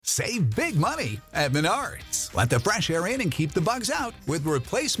Save big money at Menards. Let the fresh air in and keep the bugs out with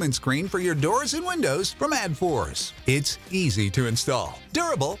replacement screen for your doors and windows from AdForce. It's easy to install,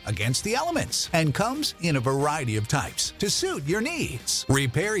 durable against the elements, and comes in a variety of types to suit your needs.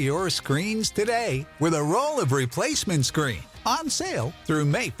 Repair your screens today with a roll of replacement screen on sale through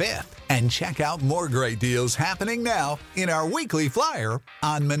May 5th. And check out more great deals happening now in our weekly flyer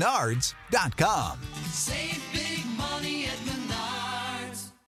on Menards.com. Save big money at Menards.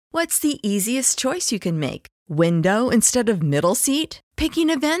 What's the easiest choice you can make? Window instead of middle seat? Picking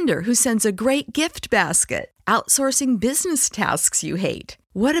a vendor who sends a great gift basket? Outsourcing business tasks you hate?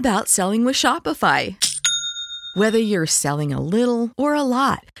 What about selling with Shopify? Whether you're selling a little or a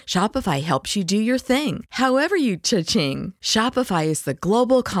lot, Shopify helps you do your thing, however you cha-ching. Shopify is the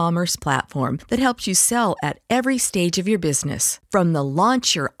global commerce platform that helps you sell at every stage of your business. From the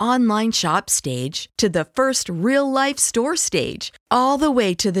launch your online shop stage to the first real-life store stage, all the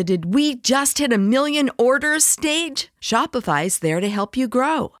way to the did we just hit 1 million orders stage. Shopify's there to help you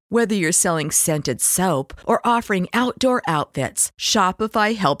grow. Whether you're selling scented soap or offering outdoor outfits,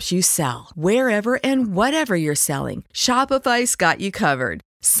 Shopify helps you sell. Wherever and whatever you're selling, Shopify's got you covered.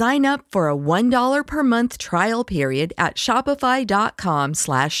 Sign up for a $1 per month trial period at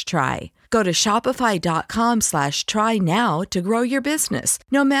shopify.com/try. Go to shopify.com/try now to grow your business,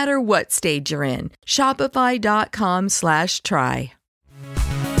 no matter what stage you're in. Shopify.com/try.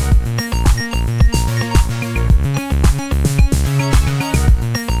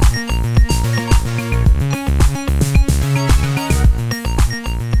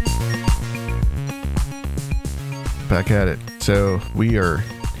 Back at it. So we are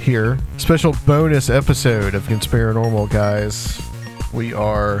here. Special bonus episode of Conspiranormal, guys. We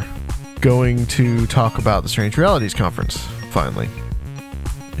are going to talk about the Strange Realities Conference, finally.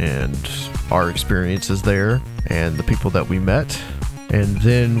 And our experiences there and the people that we met. And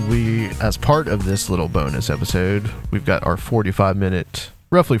then we, as part of this little bonus episode, we've got our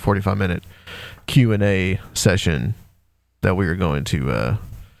roughly 45 minute Q&A session that we are going to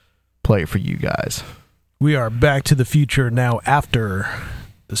play for you guys. We are back to the future now after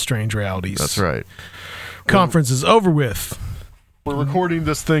the Strange Realities. That's right. Conference is over with. We're recording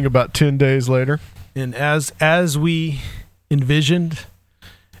this thing about 10 days later. And as we envisioned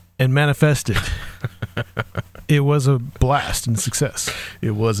and manifested, it was a blast and success.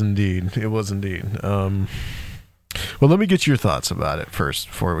 It was indeed. Well, let me get your thoughts about it first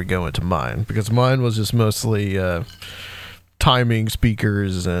before we go into mine, because mine was just mostly timing,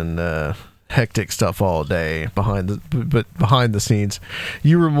 speakers, and hectic stuff all day behind the scenes.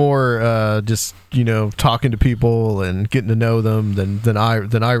 You were more just talking to people and getting to know them than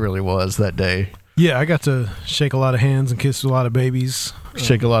I really was that day. Yeah, I got to shake a lot of hands and kiss a lot of babies.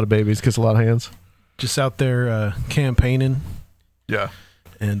 Shake a lot of babies, kiss a lot of hands. Just out there campaigning. Yeah.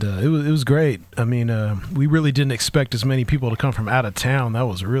 And it was great. I mean, we really didn't expect as many people to come from out of town. That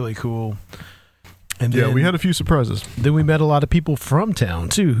was really cool. And then, we had a few surprises. Then we met a lot of people from town,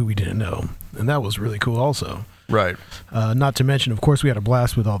 too, who we didn't know. And that was really cool also. Right. Not to mention, of course, we had a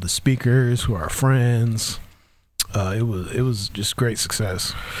blast with all the speakers who are our friends. It was just great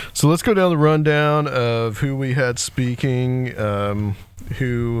success. So let's go down the rundown of who we had speaking,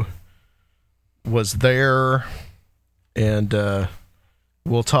 who was there, and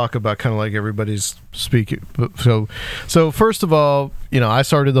we'll talk about kind of like everybody's speaking. So first of all, I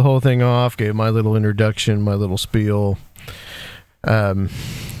started the whole thing off, gave my little introduction, my little spiel,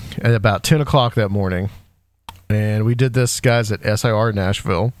 at about 10 o'clock that morning. And we did this, guys, at SIR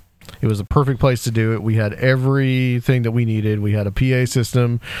Nashville. It was a perfect place to do it. We had everything that we needed. We had a PA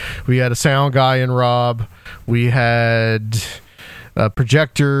system. We had a sound guy in Rob. We had a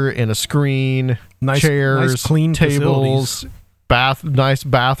projector and a screen, chairs, nice clean tables, nice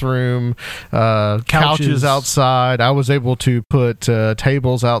bathroom, couches outside. I was able to put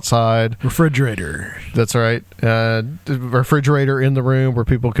tables outside. Refrigerator. That's right. Refrigerator in the room where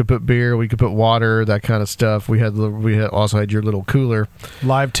people could put beer. We could put water, that kind of stuff. We also had your little cooler.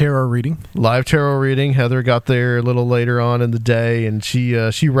 Live tarot reading. Heather got there a little later on in the day, and she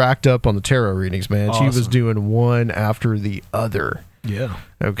racked up on the tarot readings, man. Awesome. She was doing one after the other. Yeah.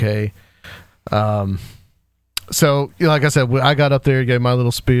 Okay. So, like I said, I got up there, gave my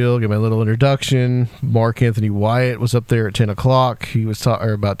little spiel, gave my little introduction. Mark Anthony Wyatt was up there at 10 o'clock. He was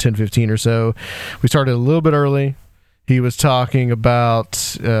or about 10:15 or so. We started a little bit early. He was talking about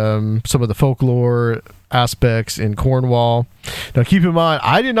some of the folklore aspects in Cornwall. Now, keep in mind,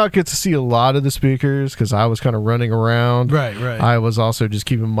 I did not get to see a lot of the speakers because I was kind of running around. Right. I was also just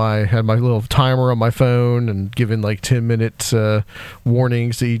had my little timer on my phone and giving like 10-minute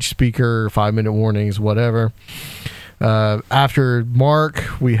warnings to each speaker, 5-minute warnings, whatever. After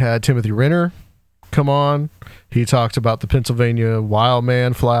Mark, we had Timothy Renner come on. He talked about the Pennsylvania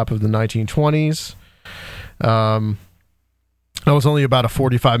Wildman flap of the 1920s. That was only about a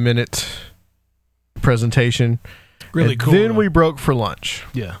 45-minute presentation. Really and cool. Then we broke for lunch.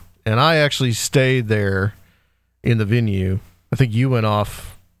 Yeah. And I actually stayed there in the venue. I think you went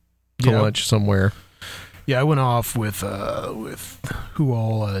off to lunch somewhere. Yeah, I went off with who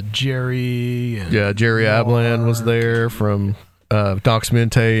all? Jerry. And Jerry Ablan was there from Docs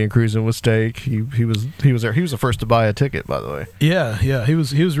Mente and Cruising with Steak. He was there. He was the first to buy a ticket, by the way. Yeah, he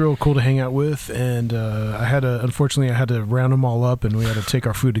was real cool to hang out with, and unfortunately I had to round them all up, and we had to take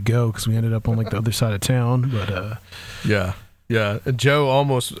our food to go because we ended up on like the other side of town. But yeah. And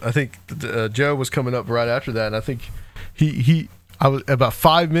Joe Joe was coming up right after that, and I think I was about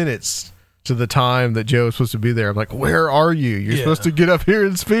 5 minutes to the time that Joe was supposed to be there. I'm like, where are you? You're supposed to get up here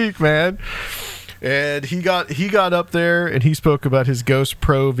and speak, man. And he got up there and he spoke about his Ghost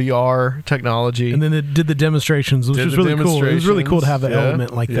Pro VR technology, and then it did the demonstrations, which was really cool. It was really cool to have that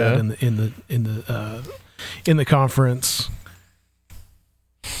element like that in the conference.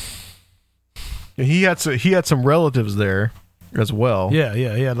 And he had some relatives there as well. Yeah.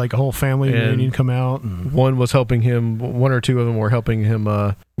 He had like a whole family reunion come out, and one or two of them were helping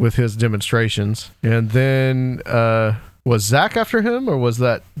him with his demonstrations. And then was Zach after him, or was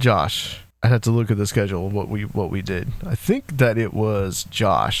that Josh? I'd have to look at the schedule of what we did. I think that it was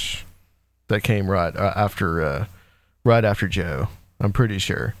Josh that came right after Joe. I'm pretty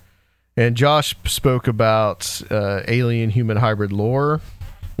sure. And Josh spoke about alien human hybrid lore,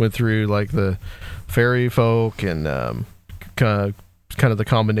 went through like the fairy folk and kind of the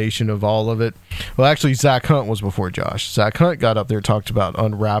combination of all of it. Well, actually, Zach Hunt was before Josh. Zach Hunt got up there, talked about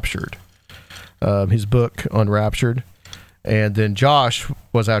Unraptured, his book Unraptured. And then Josh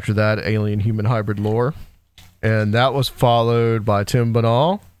was after that, alien human hybrid lore. And that was followed by Tim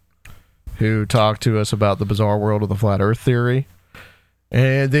Banal, who talked to us about the bizarre world of the flat earth theory.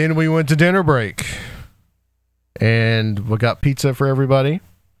 And then we went to dinner break. And we got pizza for everybody.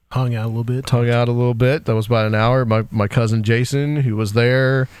 Hung out a little bit. That was about an hour. My cousin Jason, who was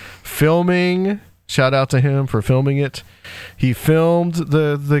there filming, shout out to him for filming it. He filmed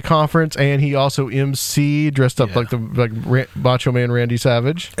the conference, and he also MC dressed up like Macho Man Randy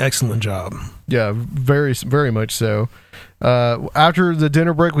Savage. Excellent job. Yeah, very, very much so. After the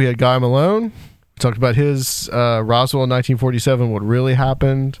dinner break, we had Guy Malone. We talked about his Roswell in 1947, what really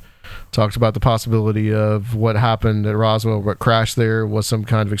happened. Talked about the possibility of what happened at Roswell, what crashed there was some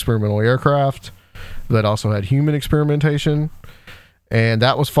kind of experimental aircraft that also had human experimentation. And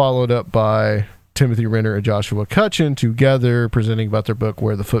that was followed up by Timothy Renner and Joshua Cutchin together presenting about their book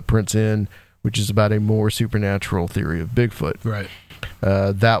Where the Footprints End, which is about a more supernatural theory of Bigfoot. Right.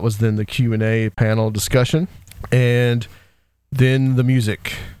 That was then the Q&A panel discussion. And then the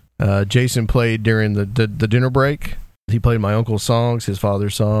music. Jason played during the dinner break. He played my uncle's songs, his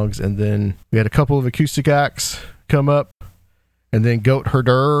father's songs, and then we had a couple of acoustic acts come up. And then Goat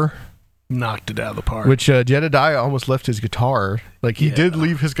Herder knocked it out of the park. Which Jedediah almost left his guitar. Like he did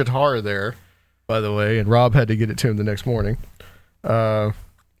leave his guitar there, by the way, and Rob had to get it to him the next morning. And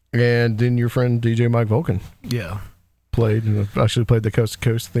then your friend DJ Mike Vulcan. Yeah. Played the Coast to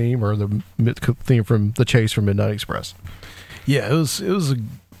Coast theme, or the theme from The Chase from Midnight Express. Yeah, it was an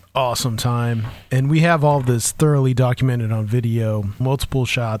awesome time, and we have all this thoroughly documented on video, multiple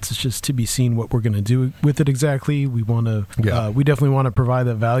shots. It's just to be seen what we're going to do with it exactly. We want to, we definitely want to provide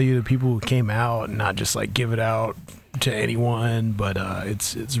that value to people who came out, and not just like give it out to anyone. But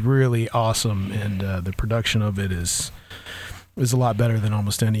it's really awesome, and the production of it is a lot better than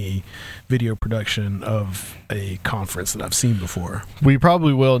almost any video production of a conference that I've seen before. We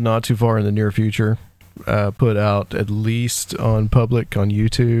probably will, not too far in the near future, put out at least on public on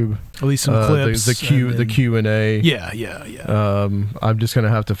YouTube, at least some clips, the Q&A. Yeah. I'm just gonna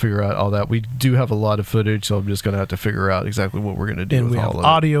have to figure out all that. We do have a lot of footage, so I'm just gonna have to figure out exactly what we're gonna do. And with we all have of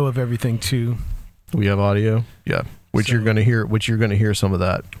audio of everything too. We have audio, you're gonna hear some of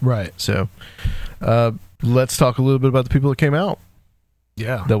that, right? So, let's talk a little bit about the people that came out.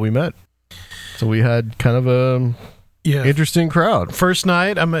 Yeah, that we met. So we had kind of a interesting crowd. First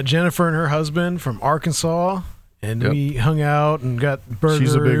night, I met Jennifer and her husband from Arkansas, and we hung out and got burgers.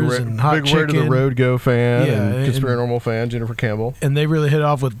 She's a and hot chicken. Word of the Road Go fan, and Conspiranormal fan, Jennifer Campbell. And they really hit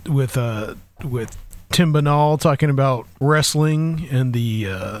off with Tim Banal talking about wrestling and the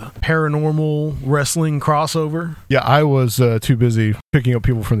paranormal wrestling crossover. Yeah, I was too busy picking up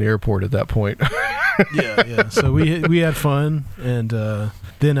people from the airport at that point. Yeah. So we had fun, and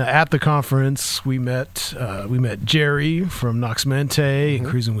then at the conference we met Jerry from Nox Mente and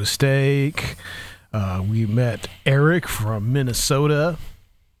Cruising with Steak. We met Eric from Minnesota.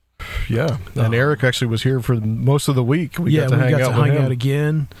 Yeah, and Eric actually was here for most of the week. We got to hang out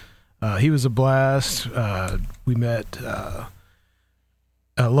again. He was a blast. We met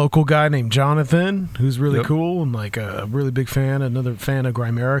a local guy named Jonathan, who's really cool and like a really big fan. Another fan of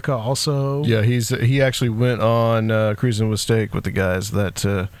Grimerica, also. Yeah, he actually went on Cruising with Steak with the guys that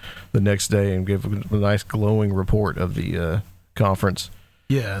the next day and gave a nice glowing report of the conference.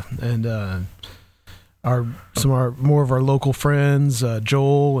 Yeah, and more of our local friends,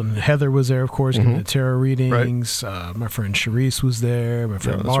 Joel and Heather was there, of course, giving the tarot readings. Right. My friend Charisse was there. My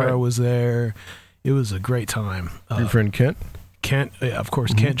friend Mara was there. It was a great time. Your friend Kent? Kent, of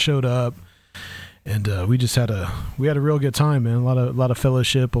course, Kent showed up, and we had a real good time, man. A lot of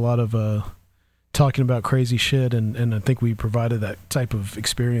fellowship, a lot of talking about crazy shit, and I think we provided that type of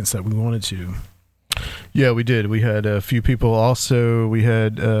experience that we wanted to. Yeah, we did. We had a few people. Also, we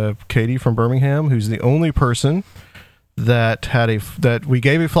had Katie from Birmingham, who's the only person that that we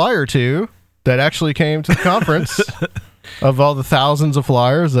gave a flyer to that actually came to the conference. Of all the thousands of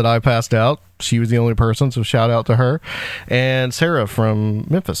flyers that I passed out, she was the only person, so shout out to her. And Sarah from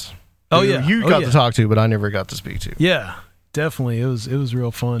Memphis. Oh, yeah. You got to talk to, but I never got to speak to. Yeah, definitely. It was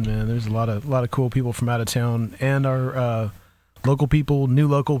real fun, man. There's a lot of cool people from out of town, and our local people, new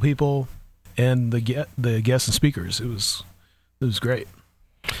local people, and the guests and speakers. It was great.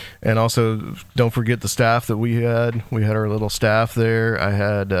 And also, don't forget the staff that we had. We had our little staff there. I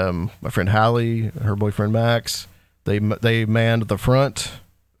had my friend Hallie, her boyfriend Max. They manned the front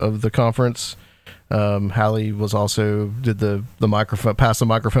of the conference. Hallie was also did the microphone, passed the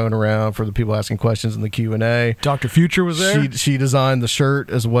microphone around for the people asking questions in the Q&A. Dr. Future was there. She designed the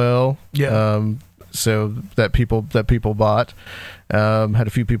shirt as well. Yeah. So that people bought. Had a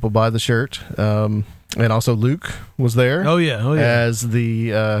few people buy the shirt. And also Luke was there. Oh yeah. As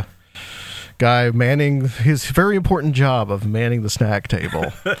the guy manning his very important job of manning the snack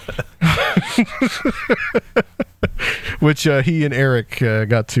table. Which he and Eric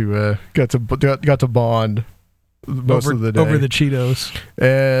got to bond most of the day over the Cheetos.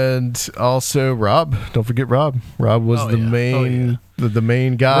 And also Rob, don't forget Rob. Rob was the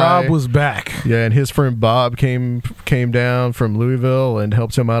main guy. Rob was back. Yeah, and his friend Bob came down from Louisville and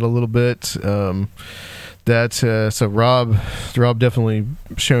helped him out a little bit. So Rob definitely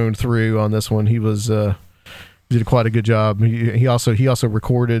shone through on this one. He did quite a good job. He also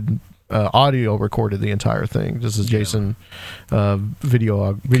recorded audio recorded the entire thing. This is Jason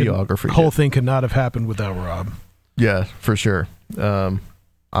videography. The whole thing could not have happened without Rob. Yeah, for sure.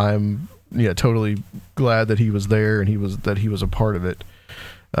 I'm totally glad that he was there and he was a part of it.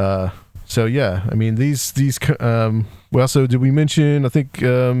 So yeah, I mean these we also did we mention I think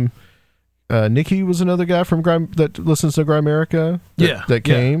Nikki was another guy from that listens to Grimerica that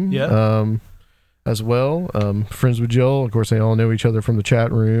came. Yeah. As well, friends with Jill. Of course, they all know each other from the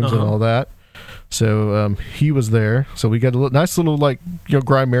chat rooms and all that. So he was there. So we got a nice little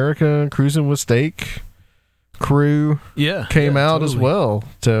Grimerica Cruising with Steak crew. Came out as well.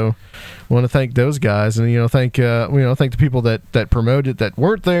 So want to thank those guys, and thank the people that promoted that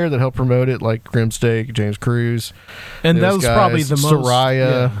weren't there that helped promote it, like Grim Steak, James Cruz, and that was guys, probably the most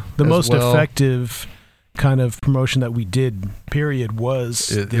Soraya the most effective kind of promotion that we did. Period.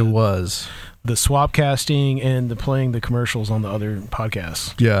 It was the swap casting and the playing the commercials on the other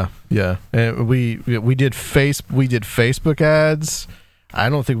podcasts. Yeah. And we did Facebook ads. I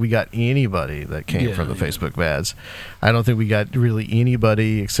don't think we got anybody that came from the Facebook ads. I don't think we got really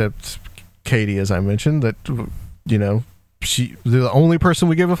anybody except Katie, as I mentioned, that she the only person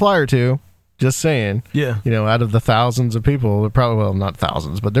we gave a flyer to. Just saying. Yeah. Out of the thousands of people, probably not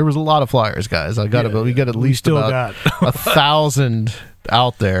thousands, but there was a lot of flyers, guys. We got at least about 1,000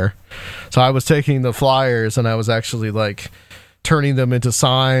 out there. So I was taking the flyers and I was actually turning them into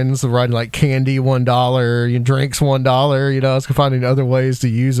signs, writing candy $1, drinks $1. I was finding other ways to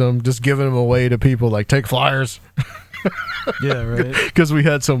use them, just giving them away to people. Take flyers. Yeah, right. Because we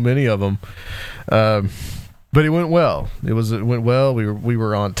had so many of them. But it went well. It went well. We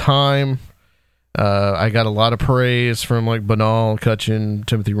were on time. I got a lot of praise from Banal, Cutchin,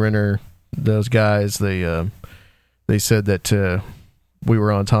 Timothy Renner, those guys. They said that we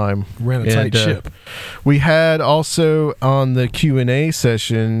were on time. Ran a tight ship. We had also on the Q&A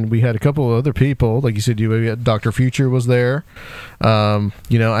session, we had a couple of other people. Like you said, we had Dr. Future was there. I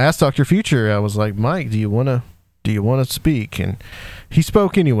asked Dr. Future, I was like, Mike, do you want to speak? And he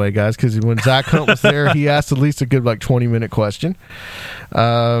spoke anyway, guys, because when Zach Hunt was there, he asked at least a good 20-minute question.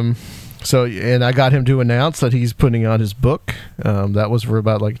 So, and I got him to announce that he's putting out his book. That was for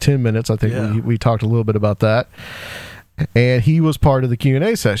about 10 minutes. I think we talked a little bit about that. And he was part of the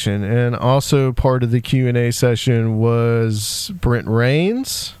Q&A session. And also part of the Q&A session was Brent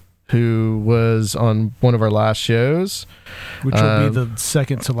Rains, who was on one of our last shows. Which will be the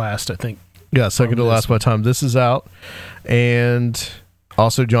second to last, I think. Yeah, second to last by the time this is out. And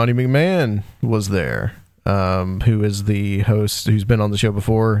also Johnny McMahon was there, who is the host, who's been on the show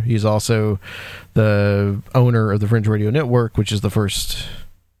before. He's also the owner of the Fringe Radio Network, which is the first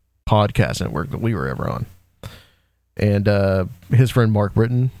podcast network that we were ever on. And his friend Mark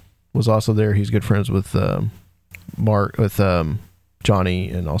Britton was also there. He's good friends with Johnny,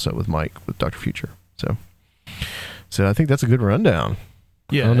 and also with Mike with Dr. Future. So I think that's a good rundown.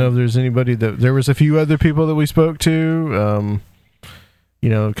 Yeah, I don't know if there's anybody there was a few other people that we spoke to.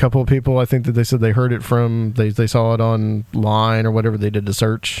 A couple of people, I think that they said they heard it from, they saw it online or whatever, they did the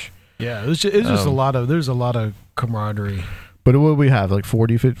search. Yeah, it was just there's a lot of camaraderie. But what we have, like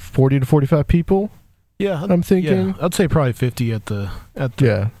 40 to 45 people? Yeah, I'm thinking. Yeah, I'd say probably 50 at the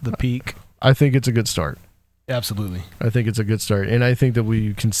peak. I think it's a good start. Absolutely. I think it's a good start. And I think that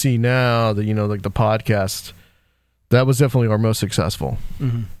we can see now that, like the podcast, that was definitely our most successful,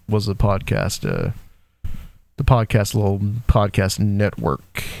 was the podcast, little podcast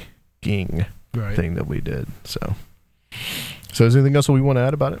networking thing that we did. So is there anything else that we want to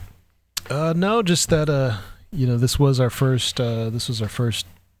add about it? No, just that, this was our first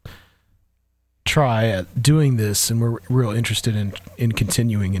try at doing this, and we're real interested in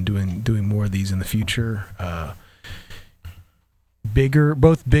continuing and doing more of these in the future.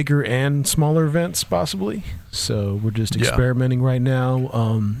 Both bigger and smaller events possibly. So we're just experimenting right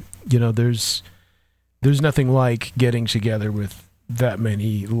now. There's nothing like getting together with that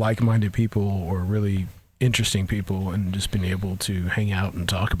many like-minded people or really interesting people and just being able to hang out and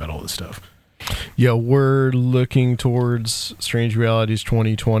talk about all this stuff. Yeah, we're looking towards Strange Realities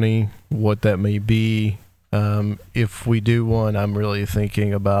 2020, what that may be. If we do one, I'm really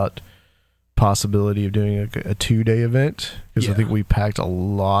thinking about possibility of doing a 2-day event, because I think we packed a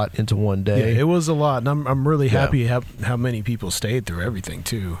lot into one day. Yeah, it was a lot, and I'm really happy how many people stayed through everything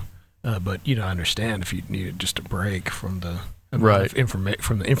too. But I understand if you needed just a break from the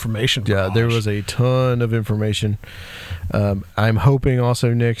from the information. Yeah, there was a ton of information. I'm hoping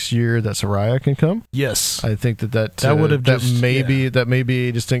also next year that Soraya can come. Yes, I think that would have that may be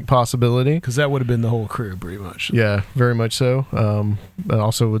a distinct possibility, because that would have been the whole crew pretty much. Yeah, very much so. I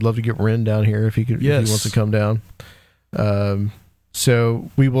also would love to get Ren down here if he could, if he wants to come down. So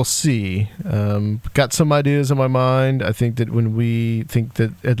we will see. Got some ideas in my mind. I think that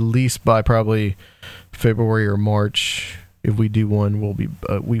at least by probably February or March, if we do one,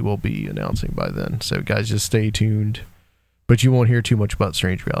 we will be announcing by then. So guys, just stay tuned. But you won't hear too much about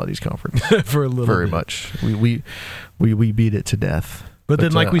Strange Realities Conference for a little very bit. Much. We beat it to death. But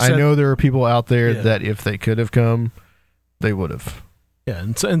then, like we said, I know there are people out there that if they could have come, they would have. Yeah,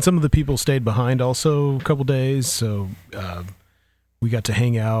 and some of the people stayed behind also a couple days, so we got to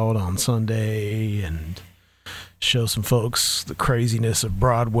hang out on Sunday and show some folks the craziness of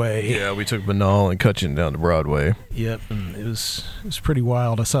Broadway. Yeah, we took Banal and Cutchin down to Broadway. Yep, and it was pretty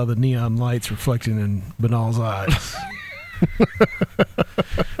wild. I saw the neon lights reflecting in Banal's eyes.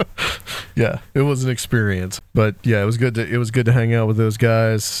 Yeah, it was an experience. But yeah, it was good to hang out with those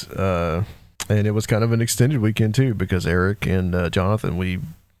guys. And it was kind of an extended weekend too, because Eric and Jonathan, we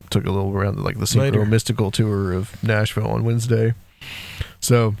took a little around the Synchro Mystical tour of Nashville on Wednesday.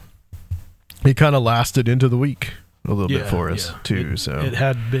 So it kind of lasted into the week a little bit for us too.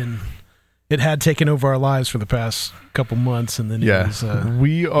 It had taken over our lives for the past couple months, and then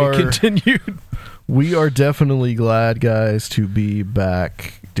it continued. We are definitely glad, guys, to be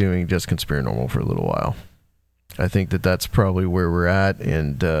back doing Just Conspire Normal for a little while. I think that's probably where we're at,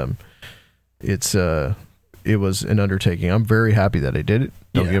 and it was an undertaking. I'm very happy that I did it.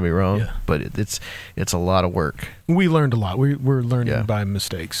 Don't get me wrong, but it's a lot of work. We learned a lot. We're learning by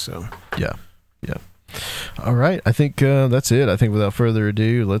mistakes. So yeah. All right, I think that's it. I think without further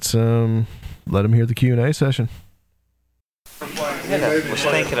ado, let's let them hear the Q&A session. I was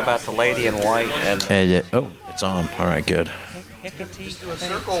thinking about the lady in white and it's on. All right, good. Didn't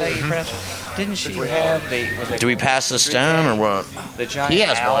she have Do we pass this down or what? the giant He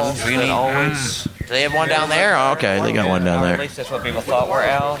has owls one. that always... Do they have one down there? Oh, okay, they got one down At there. least that's what people thought were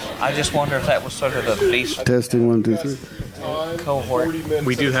owls. I just wonder if that was sort of the beast Testing 1, 2, 3. cohort.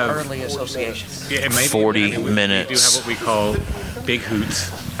 We do have Early association. yeah, maybe 40 we minutes. do have what we call big hoots.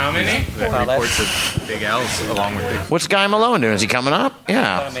 How many? That reports of big owls along with big. What's Guy Malone doing? Is he coming up?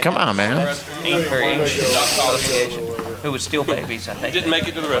 Yeah, come on, man. Very ancient association. Who would steal babies, I think. Didn't make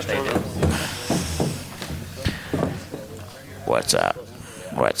it to the rest of it. What's up?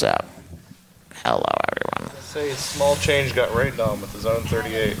 Hello, everyone. Say small change got rained on with the Zone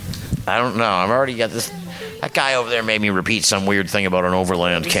 38. I don't know. I've already got this. That guy over there made me repeat some weird thing about an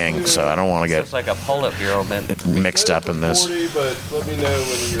Overland King, so I don't want to get It's like a Politburo bit. mixed up in this. 40, but let me know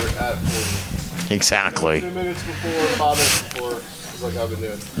when you're at 40. Exactly. 2 minutes before, 5 minutes before, is like I've been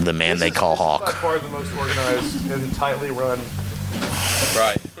doing. The man they call By Hawk. far the most organized and tightly run.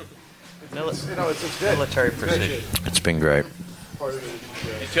 Right. It's good. Military precision. It's been great.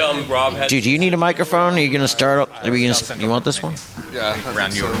 You tell him Rob had. Dude, do you need a microphone? Are you going to start up? Are we gonna, you want this one? Yeah,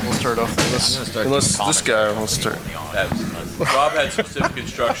 Around you. we'll start off unless this guy wants to start. Rob had specific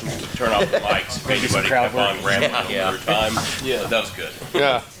instructions to turn off the mics if anybody kept on rambling over time. Yeah, that was good.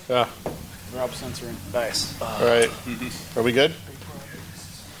 Yeah. Rob censoring. Nice. All right. Are we good?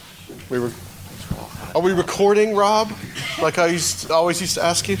 Are we recording, Rob? Like I always used to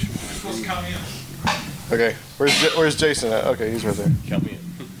ask you? Okay. Where's Jason at? Okay, he's right there. Count me in.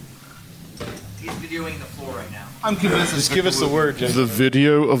 He's videoing the floor right now. I'm convinced. Just give us the word, Jason. The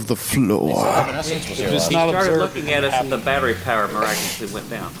video of the floor. If it's He not started observed, looking at us and the battery power miraculously went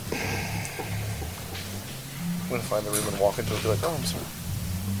down. I'm gonna find the room and walk into it and be like, oh, I'm sorry.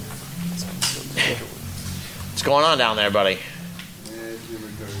 What's going on down there, buddy?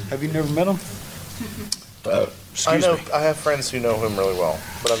 have you never met him? I know. I have friends who know him really well,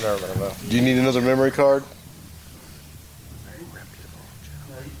 but I've never met him. No. Do you need another memory card?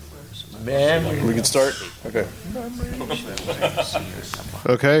 Man, we can start. Okay.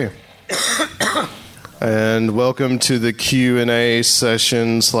 Okay. And welcome to the Q&A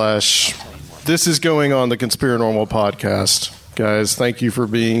session / this is going on the Conspiranormal podcast. Guys, thank you for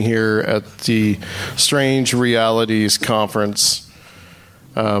being here at the Strange Realities Conference.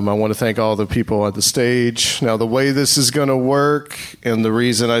 I want to thank all the people at the stage. Now, the way this is going to work, and the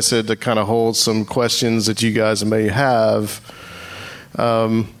reason I said to kind of hold some questions that you guys may have,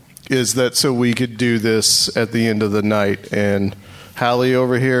 is that so we could do this at the end of the night. And Hallie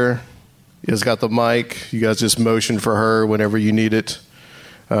over here has got the mic. You guys just motion for her whenever you need it,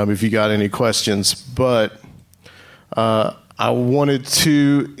 if you got any questions. But I wanted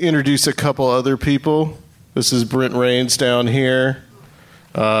to introduce a couple other people. This is Brent Rains down here.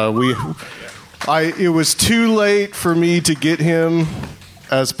 It was too late for me to get him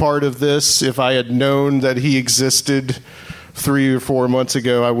as part of this. If I had known that he existed 3 or 4 months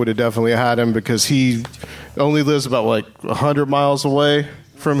ago, I would have definitely had him because he only lives about 100 miles away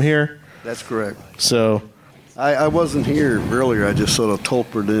from here. That's correct. So I wasn't here earlier. I just sort of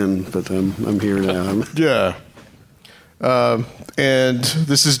tulpered in, but I'm here now. Yeah. And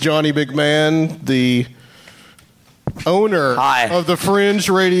this is Johnny McMahon, the owner of the Fringe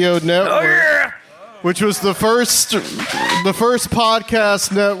Radio Network, which was the first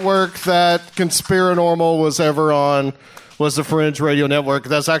podcast network that Conspiranormal was ever on, was the Fringe Radio Network.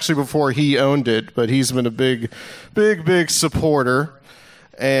 That's actually before he owned it, but he's been a big supporter.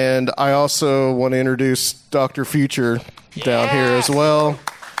 And I also want to introduce Dr. Future down here as well.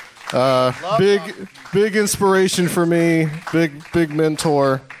 Big inspiration for me, big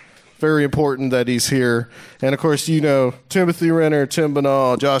mentor. Very important that he's here. And, of course, Timothy Renner, Tim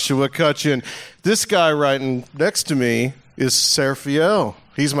Banal, Joshua Cutchin. This guy right next to me is Serfiel.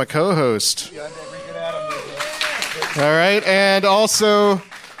 He's my co-host. All right. And also,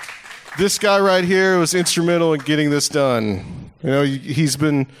 this guy right here was instrumental in getting this done. He's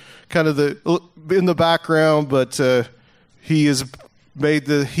been kind of in the background, but he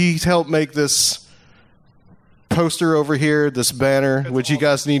helped make this poster over here, this banner, which you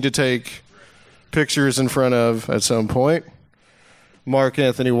guys need to take pictures in front of at some point. Mark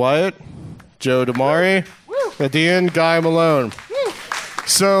Anthony Wyatt, Joe Damari, at the end, Guy Malone.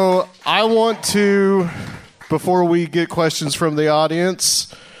 So I want to, before we get questions from the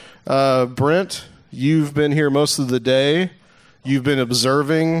audience, Brent, you've been here most of the day. You've been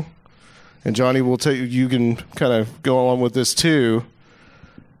observing, and Johnny will tell you, you can kind of go on with this too.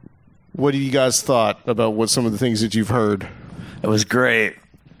 What do you guys thought about some of the things that you've heard? It was great.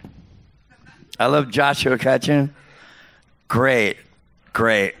 I love Joshua Cutchin. Great.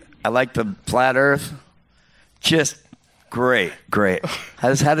 I like the flat earth. Just great.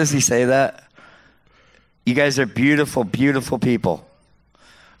 How does he say that? You guys are beautiful people.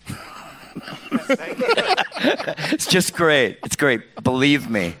 It's just great. It's great. Believe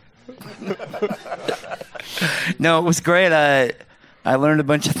me. No, it was great. I learned a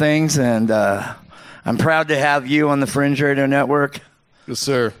bunch of things, and I'm proud to have you on the Fringe Radio Network. Yes,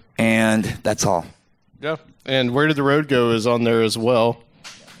 sir. And that's all. Yeah. And Where Did the Road Go is on there as well.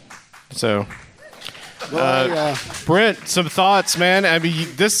 So, Brent, some thoughts, man. I mean,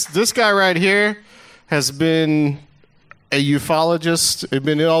 this guy right here has been a ufologist. He's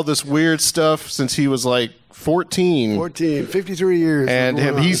been in all this weird stuff since he was 5 14. 53 years.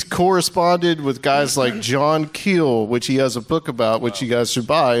 And he's corresponded with guys like John Keel, which he has a book about, which you guys should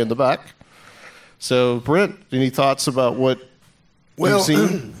buy in the back. So, Brent, any thoughts about what you've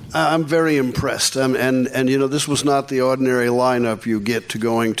seen? I'm very impressed. And this was not the ordinary lineup you get to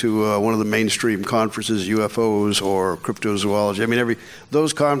going to one of the mainstream conferences, UFOs or cryptozoology. I mean,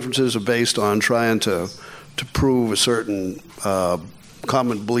 those conferences are based on trying to prove a certain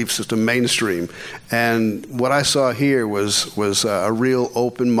common belief system mainstream. And what I saw here was a real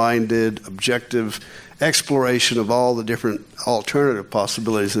open-minded, objective exploration of all the different alternative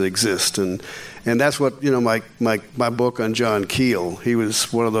possibilities that exist. And that's what, my book on John Keel, he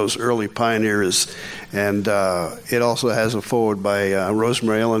was one of those early pioneers. And it also has a foreword by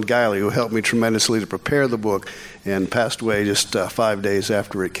Rosemary Ellen Guiley, who helped me tremendously to prepare the book and passed away just 5 days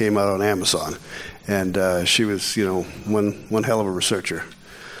after it came out on Amazon. And she was, one hell of a researcher.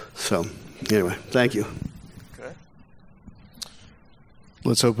 So, anyway, thank you. Okay.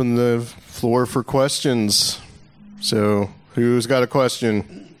 Let's open the floor for questions. So, who's got a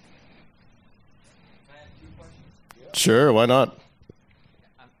question? Sure, why not?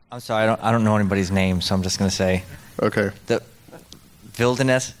 I'm sorry, I don't know anybody's name, so I'm just going to say. Okay. The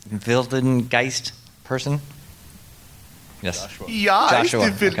Wildengeist person? Yes. Joshua. The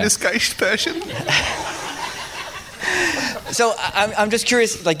Wildengeist person. So I'm just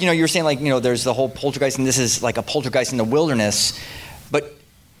curious, you were saying, there's the whole poltergeist, and this is like a poltergeist in the wilderness, but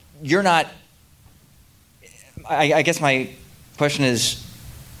you're not, I guess my question is,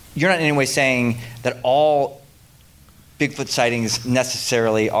 you're not in any way saying that all Bigfoot sightings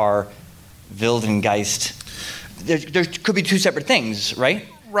necessarily are Wildengeist. There could be two separate things, right?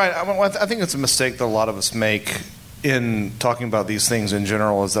 Right. I think it's a mistake that a lot of us make in talking about these things in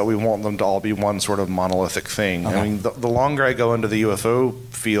general, is that we want them to all be one sort of monolithic thing. Okay. I mean, the longer I go into the UFO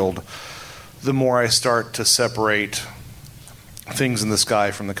field, the more I start to separate things in the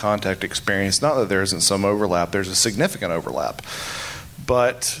sky from the contact experience. Not that there isn't some overlap, there's a significant overlap.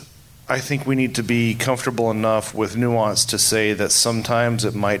 But I think we need to be comfortable enough with nuance to say that sometimes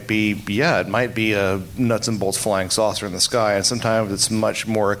it might be a nuts and bolts flying saucer in the sky, and sometimes it's much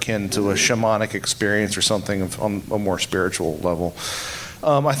more akin to a shamanic experience or something on a more spiritual level.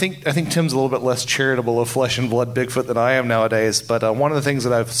 I think Tim's a little bit less charitable of flesh and blood Bigfoot than I am nowadays, but one of the things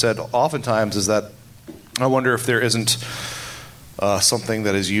that I've said oftentimes is that I wonder if there isn't something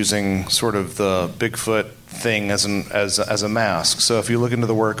that is using sort of the Bigfoot thing as a mask. So if you look into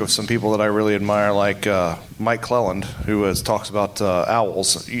the work of some people that I really admire, like Mike Cleland, who talks about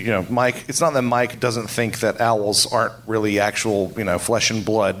owls. Mike. It's not that Mike doesn't think that owls aren't really actual, flesh and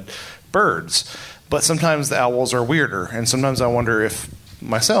blood birds, but sometimes the owls are weirder, and sometimes I wonder if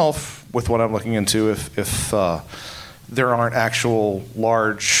myself, with what I'm looking into, if there aren't actual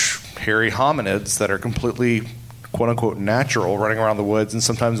large hairy hominids that are completely quote-unquote natural running around the woods, and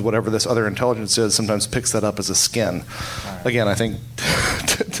sometimes whatever this other intelligence is sometimes picks that up as a skin. Right. Again, I think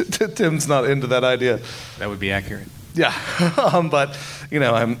Tim's not into that idea. That would be accurate. Yeah. But,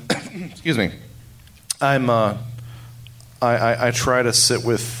 I'm excuse me. I try to sit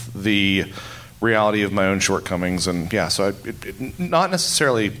with the reality of my own shortcomings, and so not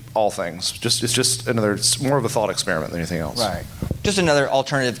necessarily all things. It's more of a thought experiment than anything else. Right. Just another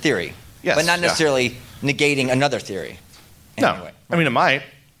alternative theory. Yes. But not necessarily negating another theory. No. Anyway. I mean, it might.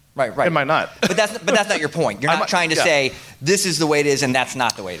 Right. It might not. But that's not your point. You're not trying to say this is the way it is and that's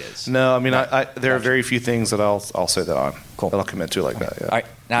not the way it is. No, I mean, there are very few things that I'll say that I'll commit to like that. Yeah. All right.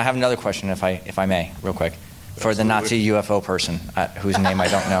 Now I have another question, if I may, real quick, for the Nazi UFO person whose name I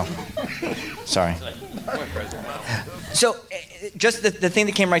don't know. Sorry. So, just the thing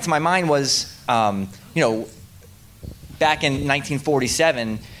that came right to my mind was, back in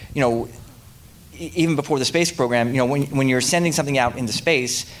 1947, even before the space program, when you're sending something out into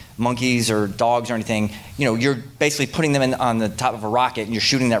space, monkeys or dogs or anything, you're basically putting them on the top of a rocket and you're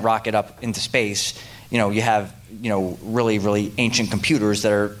shooting that rocket up into space. You have, really, really ancient computers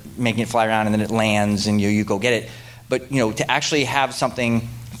that are making it fly around, and then it lands and you go get it. But, to actually have something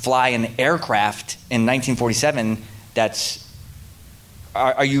fly an aircraft in 1947,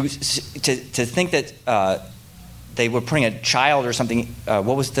 are you to think that they were putting a child or something,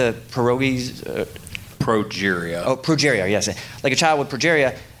 what was the pierogies? Progeria. Oh, progeria, yes. Like a child with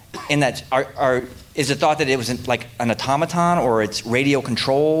progeria, in that, is the thought that it was like an automaton or it's radio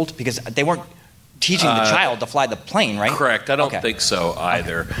controlled? Because they weren't teaching the child to fly the plane, right? Correct. I don't think so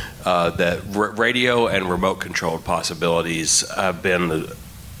either. That radio and remote controlled possibilities have been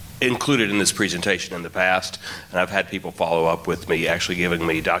included in this presentation in the past, and I've had people follow up with me, actually giving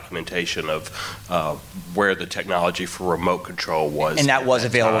me documentation of where the technology for remote control was. And that was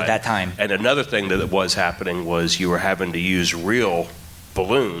available at that time. And another thing that was happening was you were having to use real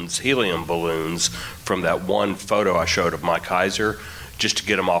balloons, helium balloons, from that one photo I showed of Mike Heiser, just to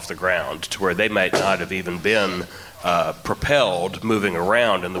get them off the ground, to where they might not have even been propelled, moving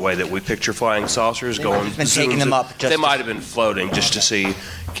around in the way that we picture flying saucers going. Been taking them up. They might have been floating just to see,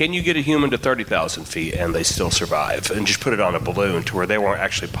 can you get a human to 30,000 feet and they still survive? And just put it on a balloon to where they weren't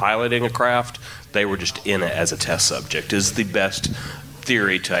actually piloting a craft, they were just in it as a test subject, is the best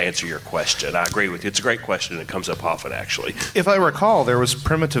theory to answer your question. I agree with you. It's a great question, and it comes up often, actually. If I recall, there was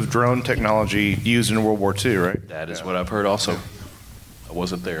primitive drone technology used in World War II, right? That is what I've heard also. I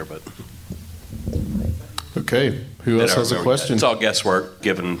wasn't there, but... Okay. Who else has a question? It's all guesswork,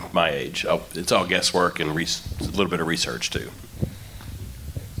 given my age. It's all guesswork and a little bit of research, too.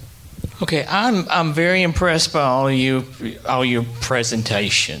 Okay, I'm very impressed by all your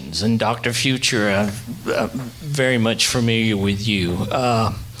presentations, and Dr. Future, I'm very much familiar with you.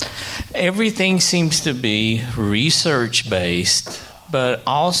 Everything seems to be research-based, but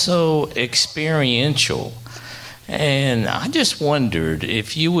also experiential. And I just wondered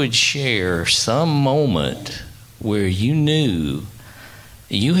if you would share some moment where you knew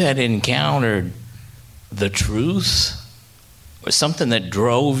you had encountered the truth, or something that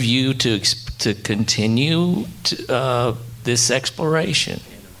drove you to continue this exploration.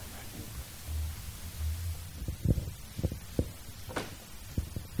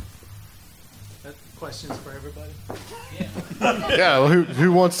 Questions for everybody? Yeah, well,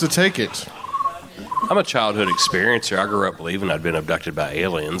 who wants to take it? I'm a childhood experiencer. I grew up believing I'd been abducted by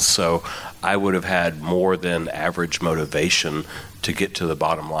aliens, so I would have had more than average motivation to get to the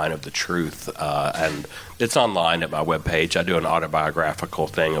bottom line of the truth. And it's online at my webpage. I do an autobiographical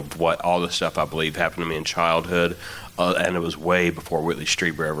thing of what all the stuff I believe happened to me in childhood. And it was way before Whitley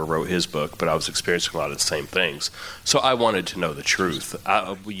Strieber ever wrote his book, but I was experiencing a lot of the same things. So I wanted to know the truth.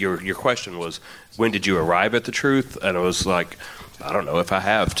 Your question was, when did you arrive at the truth? And it was like, I don't know if I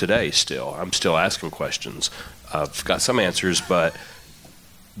have today still. I'm still asking questions. I've got some answers, but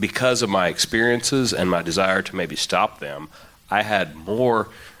because of my experiences and my desire to maybe stop them, I had more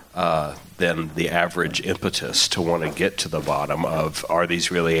than the average impetus to want to get to the bottom of, are these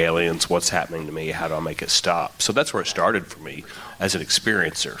really aliens? What's happening to me? How do I make it stop? So that's where it started for me as an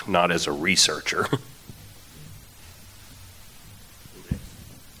experiencer, not as a researcher.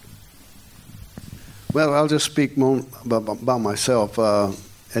 Well, I'll just speak about myself.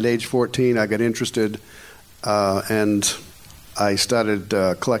 At age 14, I got interested, and I started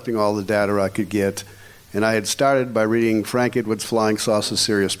collecting all the data I could get. And I had started by reading Frank Edwards' Flying Saucer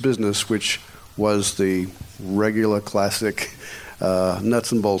Serious Business, which was the regular classic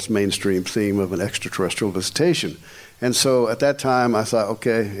nuts and bolts mainstream theme of an extraterrestrial visitation. And so at that time, I thought,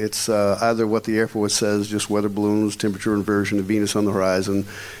 okay, it's either what the Air Force says, just weather balloons, temperature inversion of Venus on the horizon,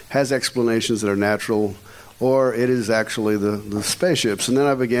 has explanations that are natural, or it is actually the spaceships. And then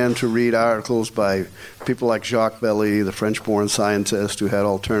I began to read articles by people like Jacques Vallée, the French-born scientist who had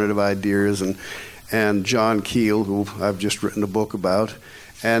alternative ideas, and John Keel, who I've just written a book about.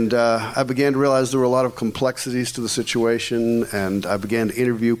 And I began to realize there were a lot of complexities to the situation, and I began to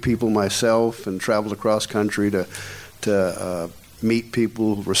interview people myself and traveled across country to meet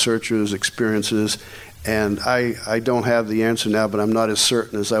people, researchers, experiences. And I don't have the answer now, but I'm not as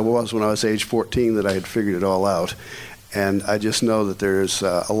certain as I was when I was age 14 that I had figured it all out. And I just know that there's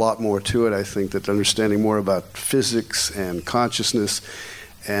a lot more to it. I think that understanding more about physics and consciousness,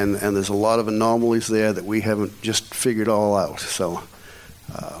 and there's a lot of anomalies there that we haven't just figured all out. So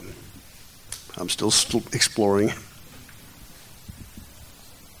I'm still exploring.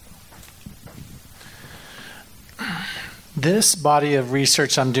 This body of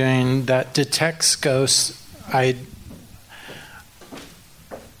research I'm doing that detects ghosts, I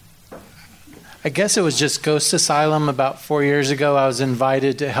guess it was just Ghost Asylum about 4 years ago. I was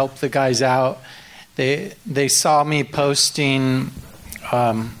invited to help the guys out. They saw me posting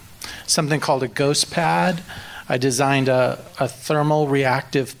something called a ghost pad. I designed a thermal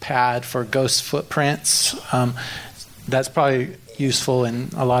reactive pad for ghost footprints. That's probably useful in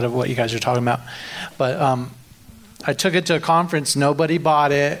a lot of what you guys are talking about. But I took it to a conference. Nobody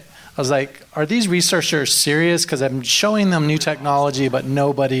bought it. I was like, are these researchers serious? Because I'm showing them new technology, but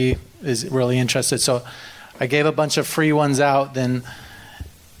nobody is really interested. So I gave a bunch of free ones out. Then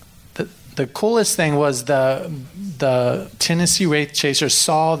the coolest thing was the Tennessee Wraith Chasers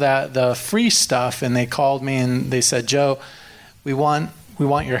saw that the free stuff, and they called me and they said, Joe, we want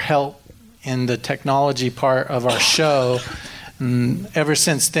your help in the technology part of our show. And ever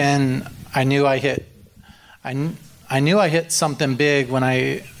since then, I knew I hit something big when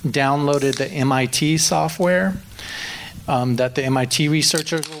I downloaded the MIT software that the MIT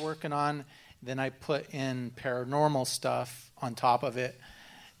researchers were working on. Then I put in paranormal stuff on top of it.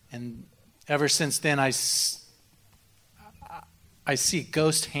 And ever since then, I see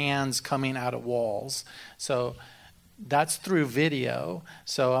ghost hands coming out of walls. So that's through video.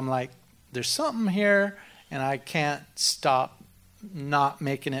 So I'm like, there's something here, and I can't stop not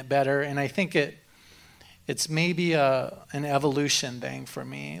making it better. And I think it's maybe an evolution thing for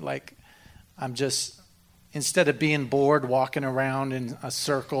me. Like, I'm just, instead of being bored walking around in a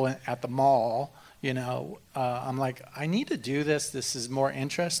circle at the mall, I'm like, I need to do this. This is more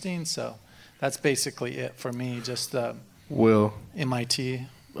interesting. So that's basically it for me, just Will. MIT.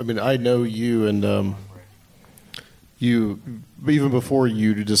 I mean, I know you, and you, even before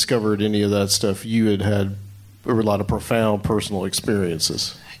you discovered any of that stuff, you had a lot of profound personal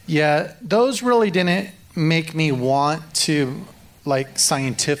experiences. Yeah, those really didn't make me want to, like,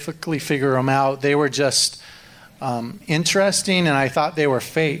 scientifically figure them out. They were just interesting, and I thought they were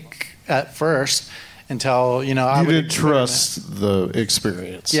fake at first until, you didn't trust the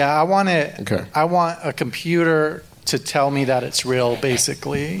experience. Yeah, I want a computer to tell me that it's real,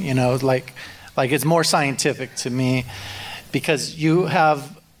 basically. Like it's more scientific to me, because you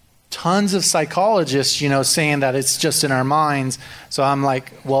have tons of psychologists, saying that it's just in our minds. So I'm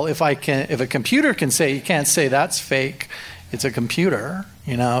like, well, if a computer can say, you can't say that's fake. It's a computer,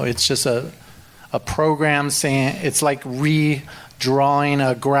 it's just a program saying, it's like redrawing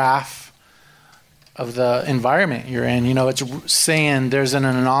a graph of the environment you're in. It's saying there's an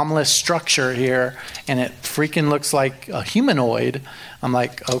anomalous structure here, and it freaking looks like a humanoid. I'm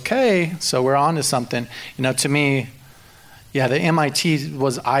like, okay, so we're on to something. To me, yeah, the MIT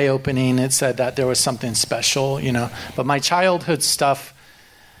was eye-opening. It said that there was something special, But my childhood stuff,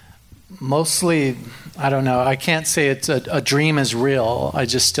 mostly, I don't know. I can't say it's a dream is real. I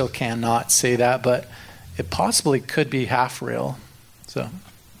just still cannot say that, but it possibly could be half real. So,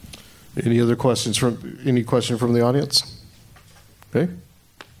 any question from the audience? Okay.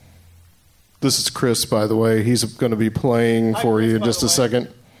 This is Chris, by the way. He's going to be playing for you in just a second.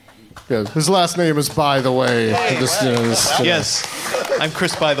 Yeah, his last name is By the Way. Yes, I'm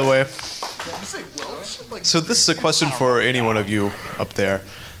Chris, by the way. So this is a question for any one of you up there.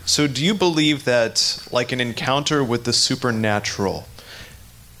 So do you believe that, like an encounter with the supernatural,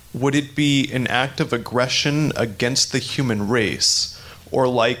 would it be an act of aggression against the human race, or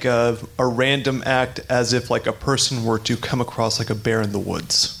like a random act, as if like a person were to come across like a bear in the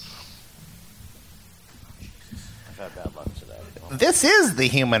woods? This is the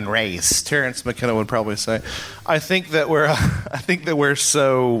human race, Terrence McKenna would probably say. I think that we're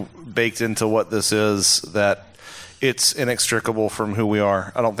so baked into what this is that it's inextricable from who we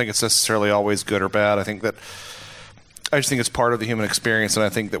are. I don't think it's necessarily always good or bad. I just think it's part of the human experience, and I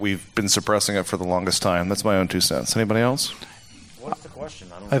think that we've been suppressing it for the longest time. That's my own 2 cents. Anybody else? What's the question?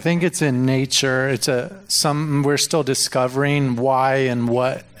 I think it's in nature. It's something we're still discovering why and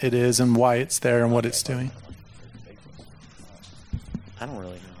what it is and why it's there and what it's doing. I don't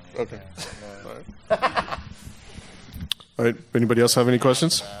really know. Okay. All right. Anybody else have any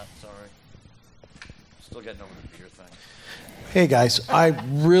questions? Sorry. Still getting over the beer thing. Hey, guys. I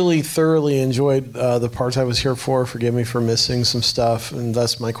really thoroughly enjoyed the parts I was here for. Forgive me for missing some stuff, and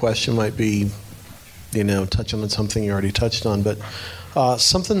thus my question might be, touching on something you already touched on, but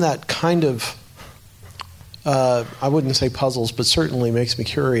something that kind of, I wouldn't say puzzles, but certainly makes me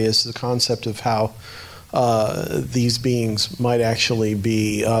curious, the concept of how these beings might actually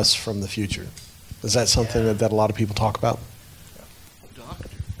be us from the future. Is that something that a lot of people talk about?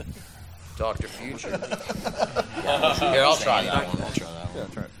 Dr. Future. Here, I'll try that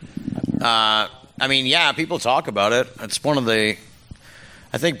one. I mean, yeah, people talk about it. It's one of the...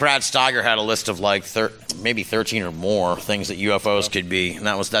 I think Brad Steiger had a list of like maybe 13 or more things that UFOs could be, and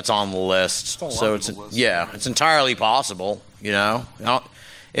that's on the list. So it's entirely possible,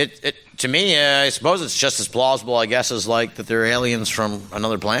 It to me, I suppose it's just as plausible, I guess, as like that they're aliens from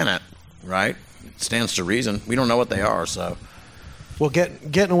another planet, right? It stands to reason. We don't know what they are, so. Well,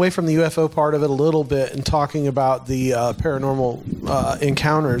 getting away from the UFO part of it a little bit and talking about the paranormal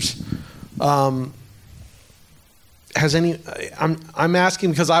encounters. I'm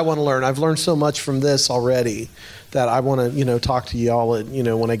asking because I want to learn. I've learned so much from this already that I want to, talk to y'all at,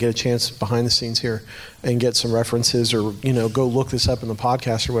 when I get a chance behind the scenes here and get some references or, go look this up in the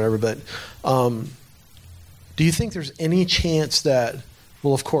podcast or whatever. But do you think there's any chance that,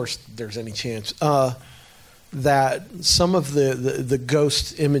 well, of course there's any chance, that some of the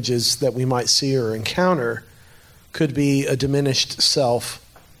ghost images that we might see or encounter could be a diminished self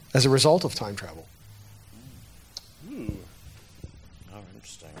as a result of time travel.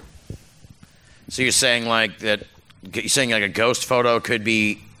 Interesting. So you're saying like that? You're saying like a ghost photo could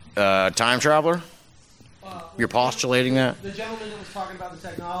be a time traveler? You're postulating that? The gentleman that was talking about the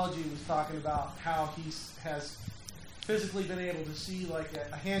technology was talking about how he has physically been able to see like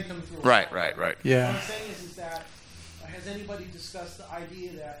a hand come through. Right. Yeah. What I'm saying is that has anybody discussed the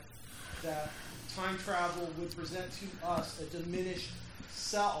idea that time travel would present to us a diminished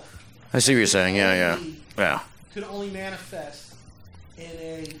self? I see what you're saying. Yeah. Could only manifest in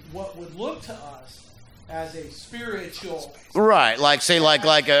a what would look to us as a spiritual. Right, like say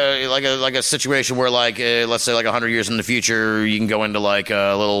like a situation where let's say 100 years in the future, you can go into like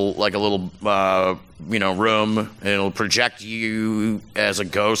a little room and it'll project you as a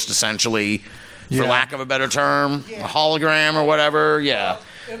ghost essentially, for lack of a better term, a hologram or whatever. Yeah,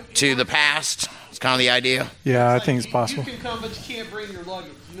 to the past. It's kind of the idea. Yeah, I think it's possible. You can come, but you can't bring your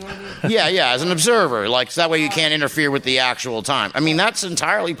luggage. You know what I mean? Yeah, as an observer, so that way you can't interfere with the actual time. I mean, that's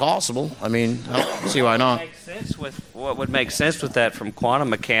entirely possible. I mean, I don't see why not. What would make sense with that from quantum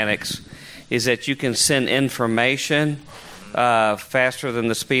mechanics is that you can send information faster than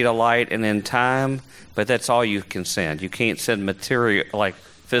the speed of light and in time, but that's all you can send. You can't send material, like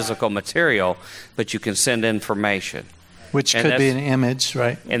physical material, but you can send information. Which could be an image,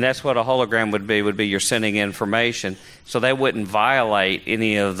 right? And that's what a hologram would be you're sending information. So they wouldn't violate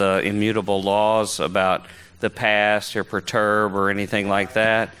any of the immutable laws about the past or perturb or anything like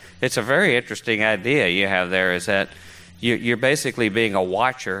that. It's a very interesting idea you have there, is that you're basically being a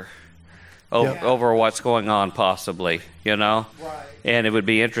watcher over what's going on possibly, Right. And it would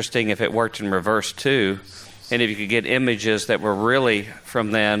be interesting if it worked in reverse too, and if you could get images that were really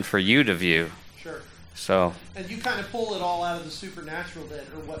from then for you to view. Sure. So. And you kind of pull it all out of the supernatural then,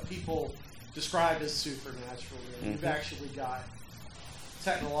 or what people describe as supernatural then. You've actually got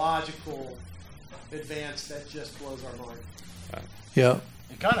technological advance that just blows our mind. Yeah.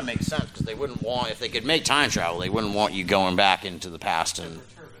 It kind of makes sense because they wouldn't want, if they could make time travel, they wouldn't want you going back into the past and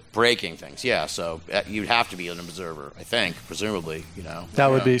breaking things. Yeah, so you'd have to be an observer, I think, presumably,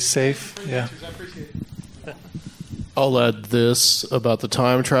 That would be safe, yeah. I appreciate it. I'll add this about the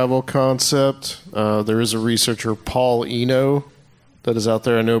time travel concept. There is a researcher, Paul Eno, that is out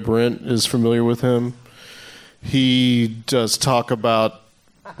there. I know Brent is familiar with him. He does talk about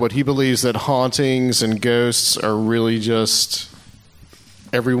what he believes that hauntings and ghosts are really just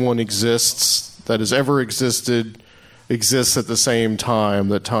everyone exists, that has ever existed, exists at the same time.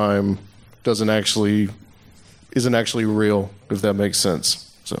 That time isn't actually real, if that makes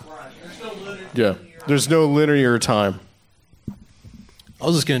sense. So, yeah. There's no linear time. I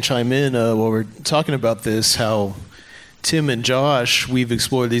was just going to chime in while we're talking about this, how Tim and Josh, we've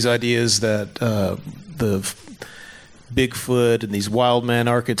explored these ideas that the Bigfoot and these wild man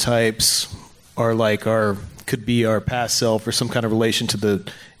archetypes are could be our past self or some kind of relation to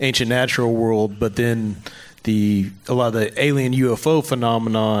the ancient natural world, but then a lot of the alien UFO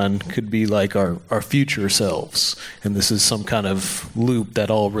phenomenon could be like our future selves, and this is some kind of loop that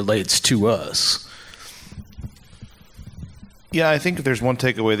all relates to us. Yeah, I think if there's one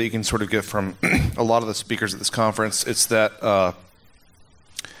takeaway that you can sort of get from a lot of the speakers at this conference, it's that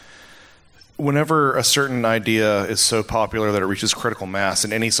whenever a certain idea is so popular that it reaches critical mass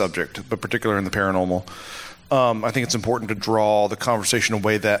in any subject, but particularly in the paranormal, I think it's important to draw the conversation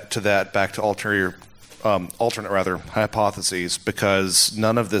away back to alternate hypotheses, because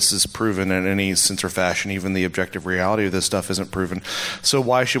none of this is proven in any sense or fashion. Even the objective reality of this stuff isn't proven. So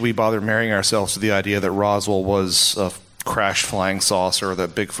why should we bother marrying ourselves to the idea that Roswell was a crashed flying saucer, or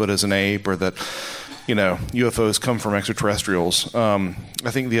that Bigfoot is an ape, or that UFOs come from extraterrestrials? I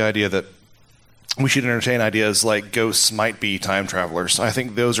think the idea that we should entertain ideas like ghosts might be time travelers, I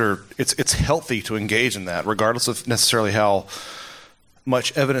think it's healthy to engage in that, regardless of necessarily how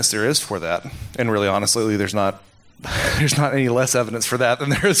much evidence there is for that. And really, honestly, there's not any less evidence for that than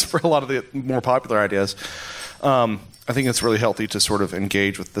there is for a lot of the more popular ideas. I think it's really healthy to sort of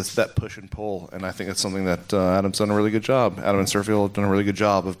engage with that push and pull, and I think it's something that Adam's done a really good job. Adam and Serfield have done a really good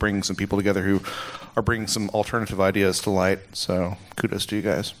job of bringing some people together who are bringing some alternative ideas to light. So kudos to you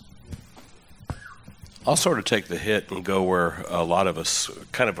guys. I'll sort of take the hit and go where a lot of us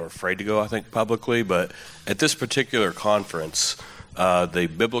kind of are afraid to go, I think, publicly. But at this particular conference, the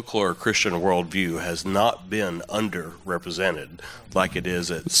biblical or Christian worldview has not been underrepresented like it is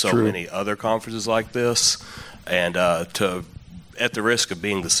at many other conferences like this. And at the risk of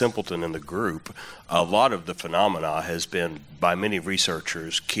being the simpleton in the group, a lot of the phenomena has been, by many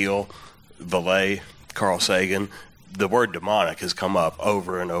researchers, Keel, Vallée, Carl Sagan, the word demonic has come up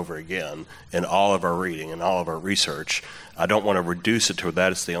over and over again in all of our reading and all of our research. I don't want to reduce it to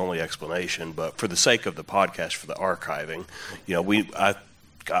that it's the only explanation, but for the sake of the podcast, for the archiving,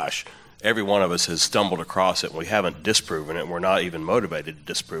 every one of us has stumbled across it, and we haven't disproven it, and we're not even motivated to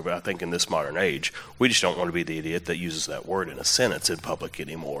disprove it. I think in this modern age, we just don't want to be the idiot that uses that word in a sentence in public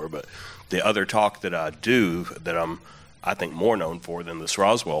anymore. But the other talk that I do that I think more known for than this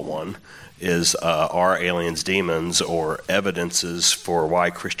Roswell one is Are Aliens Demons, or Evidences for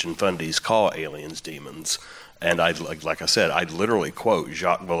Why Christian Fundies Call Aliens Demons. And like I said, I literally quote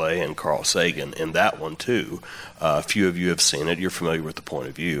Jacques Vallée and Carl Sagan in that one too. A few of you have seen it. You're familiar with the point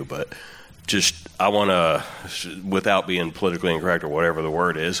of view, but just I want to, without being politically incorrect or whatever the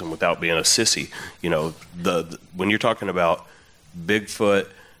word is, and without being a sissy, when you're talking about Bigfoot,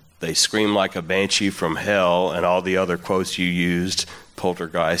 they scream like a banshee from hell, and all the other quotes you used,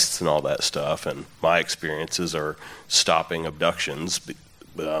 poltergeists and all that stuff. And my experiences are stopping abductions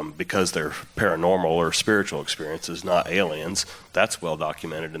because they're paranormal or spiritual experiences, not aliens. That's well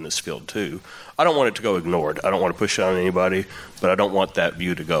documented in this field too. I don't want it to go ignored. I don't want to push it on anybody, but I don't want that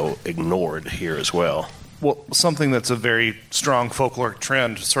view to go ignored here as well. Well, something that's a very strong folkloric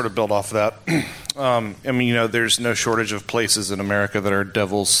trend, sort of built off of that. There's no shortage of places in America that are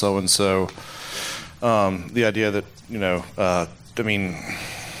devils so-and-so. The idea that,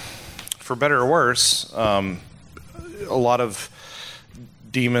 for better or worse, a lot of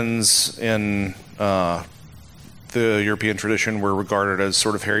demons in the European tradition were regarded as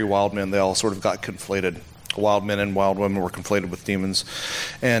sort of hairy wild men. They all sort of got conflated. Wild men and wild women were conflated with demons.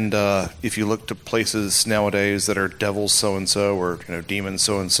 And if you look to places nowadays that are devils so-and-so or demons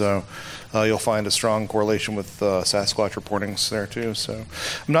so-and-so, you'll find a strong correlation with Sasquatch reportings there too. So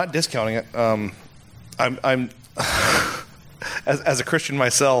I'm not discounting it. I'm as a Christian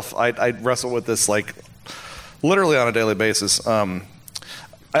myself, I wrestle with this like literally on a daily basis.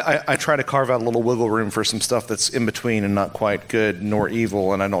 I try to carve out a little wiggle room for some stuff that's in between and not quite good nor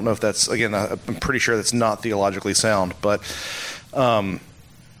evil, and I don't know if that's, again, I'm pretty sure that's not theologically sound, but I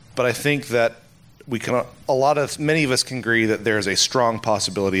think that many of us can agree that there's a strong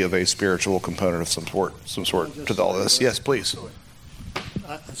possibility of a spiritual component of some sort to all this. Yes, please.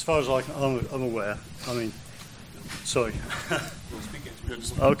 As far as I'm aware, sorry.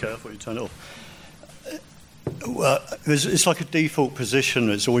 Okay, I thought you turned it off. Well, it's like a default position.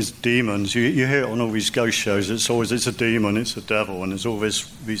 It's always demons. You hear it on all these ghost shows. It's a demon, it's a devil, and there's all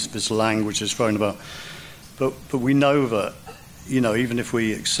this language that's thrown about. But we know that, even if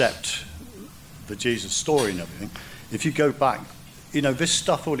we accept the Jesus story and everything, if you go back, this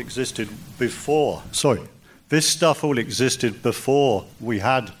stuff all existed before. Sorry, this stuff all existed before we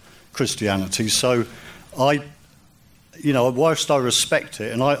had Christianity. So whilst I respect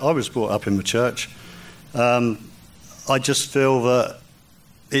it, and I was brought up in the church. I just feel that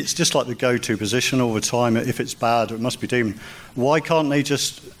it's just like the go-to position all the time. If it's bad, it must be demon. Why can't they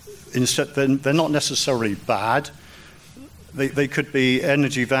just, instead, they're not necessarily bad. They could be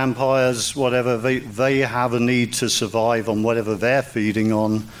energy vampires, whatever. They have a need to survive on whatever they're feeding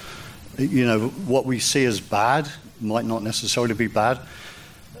on. What we see as bad might not necessarily be bad.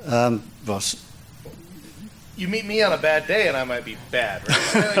 You meet me on a bad day and I might be bad,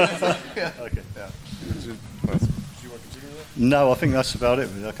 right? Yeah. Okay. Yeah. No, I think that's about it.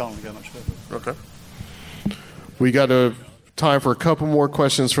 I can't really go much further. Okay. We got time for a couple more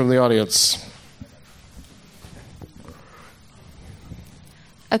questions from the audience.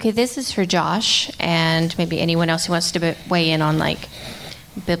 Okay, this is for Josh and maybe anyone else who wants to weigh in on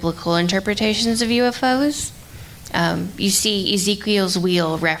biblical interpretations of UFOs. You see Ezekiel's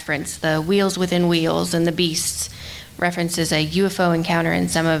wheel reference, the wheels within wheels, and the beasts references a UFO encounter in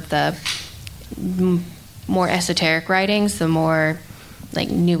some of the more esoteric writings, the more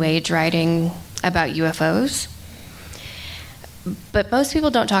New Age writing about UFOs. But most people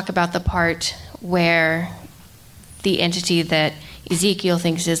don't talk about the part where the entity that Ezekiel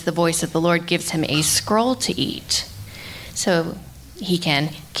thinks is the voice of the Lord gives him a scroll to eat so he can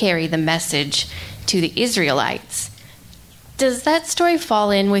carry the message to the Israelites. Does that story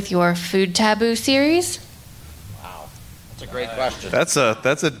fall in with your food taboo series? That's a great question.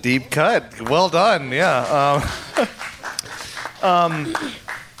 That's a deep cut. Well done. Yeah.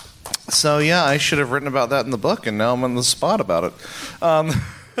 So yeah, I should have written about that in the book, and now I'm on the spot about it.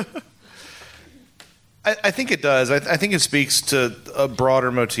 I think it does. I think it speaks to a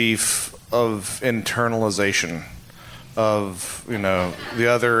broader motif of internalization. Of the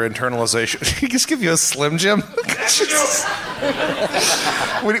other internalization. Can I just give you a Slim Jim?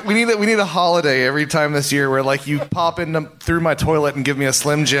 we need a holiday every time this year where you pop in through my toilet and give me a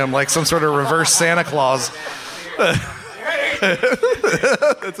Slim Jim like some sort of reverse Santa Claus.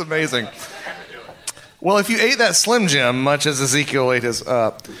 It's amazing. Well, if you ate that Slim Jim, much as Ezekiel ate his,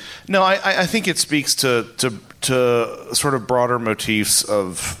 no, I think it speaks to sort of broader motifs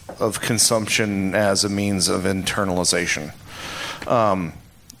of consumption as a means of internalization.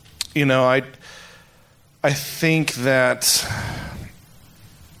 I think that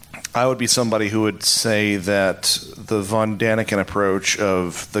I would be somebody who would say that the von Daniken approach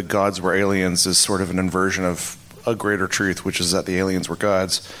of the gods were aliens is sort of an inversion of a greater truth, which is that the aliens were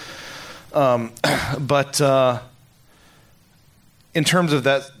gods. But in terms of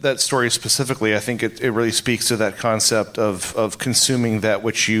that story specifically, I think it really speaks to that concept of consuming that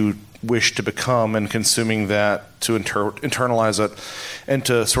which you wish to become and consuming that to internalize it and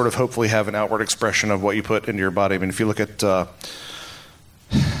to sort of hopefully have an outward expression of what you put into your body. I mean, if you look at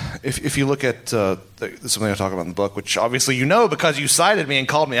if you look at something I talk about in the book, which obviously you know because you cited me and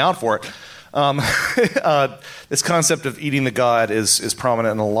called me out for it, this concept of eating the god is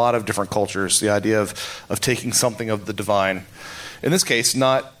prominent in a lot of different cultures. The idea of taking something of the divine, in this case,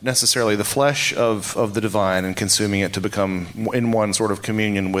 not necessarily the flesh of the divine and consuming it to become in one sort of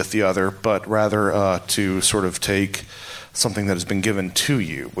communion with the other, but rather to sort of take something that has been given to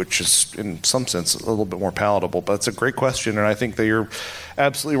you, which is in some sense a little bit more palatable. But it's a great question, and I think that you're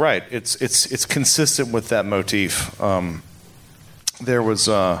absolutely right. It's consistent with that motif. There was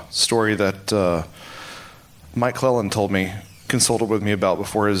a story that Mike Clellan consulted with me about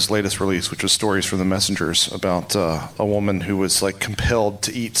before his latest release, which was Stories from the Messengers, about a woman who was like compelled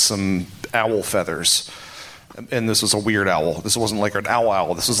to eat some owl feathers. And this was a weird owl. This wasn't like an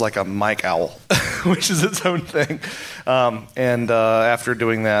owl. This was like a Mike owl, which is its own thing. And after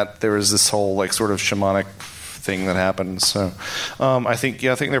doing that, there was this whole like sort of shamanic thing that happened. So I think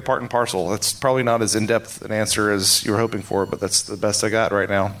they're part and parcel. That's probably not as in-depth an answer as you were hoping for, but that's the best I got right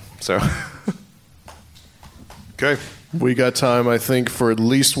now. So okay. We got time, I think, for at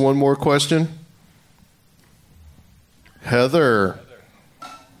least one more question. Heather.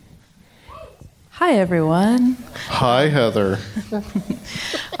 Hi, everyone. Hi, Heather.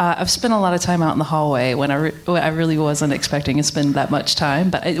 I've spent a lot of time out in the hallway when I really wasn't expecting to spend that much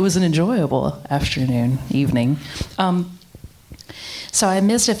time, but it was an enjoyable evening. So I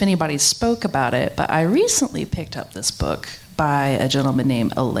missed if anybody spoke about it, but I recently picked up this book by a gentleman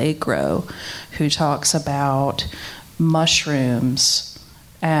named Allegro, who talks about mushrooms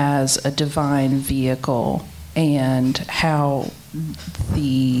as a divine vehicle and how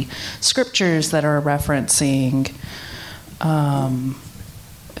the scriptures that are referencing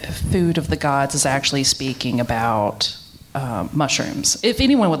food of the gods is actually speaking about mushrooms. If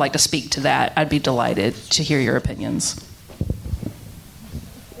anyone would like to speak to that, I'd be delighted to hear your opinions.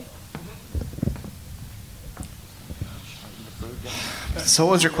 So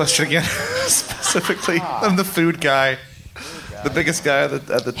what was your question again? Specifically, I'm the food guy. The biggest guy at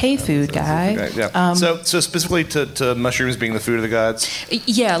the Hey, food guy. Yeah. So specifically to mushrooms being the food of the gods.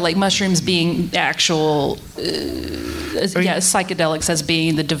 Yeah, like mushrooms being actual. Psychedelics as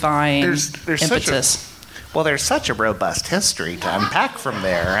being the divine impetus. There's such a robust history to unpack from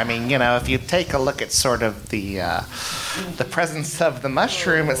there. I mean, if you take a look at sort of the presence of the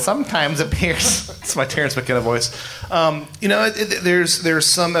mushroom, it sometimes appears. It's my Terence McKenna voice. There's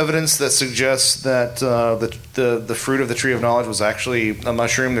some evidence that suggests that the fruit of the tree of knowledge was actually a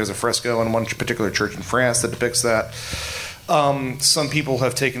mushroom. There's a fresco in one particular church in France that depicts that. Some people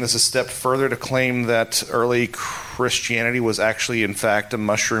have taken this a step further to claim that early Christianity was actually, in fact, a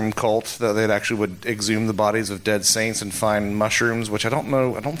mushroom cult, that they actually would exhume the bodies of dead saints and find mushrooms, which I don't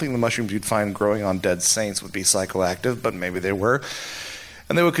know. I don't think the mushrooms you'd find growing on dead saints would be psychoactive, but maybe they were.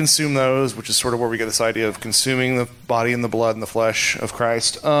 And they would consume those, which is sort of where we get this idea of consuming the body and the blood and the flesh of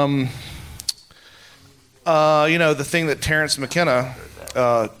Christ. The thing that Terence McKenna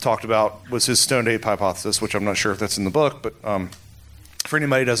talked about was his stoned ape hypothesis, which I'm not sure if that's in the book, but for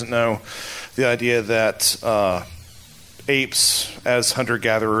anybody who doesn't know, the idea that apes as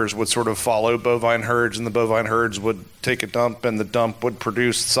hunter-gatherers would sort of follow bovine herds, and the bovine herds would take a dump, and the dump would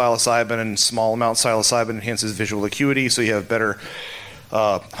produce psilocybin, and small amount of psilocybin enhances visual acuity, so you have better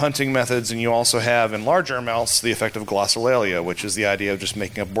hunting methods, and you also have, in larger amounts, the effect of glossolalia, which is the idea of just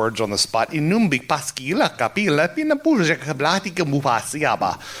making up words on the spot.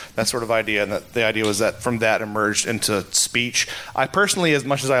 That sort of idea, and the idea was that from that emerged into speech. I personally, as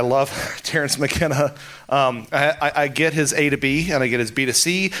much as I love Terence McKenna, I get his A to B, and I get his B to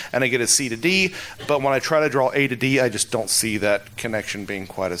C, and I get his C to D, but when I try to draw A to D, I just don't see that connection being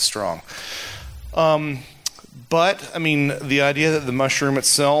quite as strong. But, I mean, the idea that the mushroom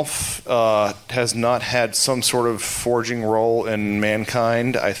itself has not had some sort of forging role in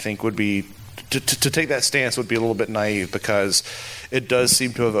mankind, I think would be to take that stance would be a little bit naive, because it does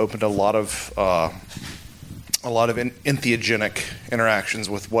seem to have opened a lot of entheogenic interactions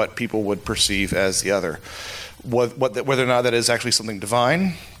with what people would perceive as the other. Whether or not that is actually something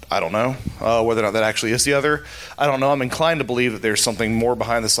divine, I don't know. Whether or not that actually is the other, I don't know. I'm inclined to believe that there's something more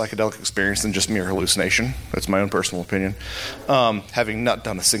behind the psychedelic experience than just mere hallucination. That's my own personal opinion, having not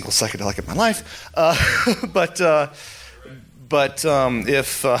done a single psychedelic in my life. But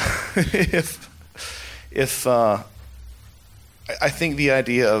if I think the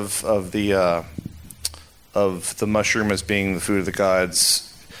idea of the mushroom as being the food of the gods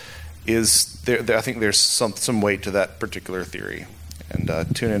is there. I think there's some weight to that particular theory. And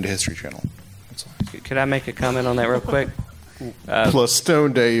tune into History Channel. Could I make a comment on that real quick? Plus,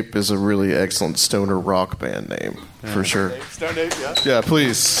 Stoned Ape is a really excellent stoner rock band name, for sure. Stoned Ape, yeah. Yeah,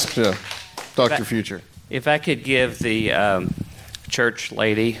 please. Yeah. Dr. Future. If I could give the church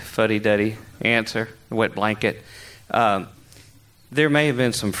lady, fuddy-duddy answer, wet blanket, there may have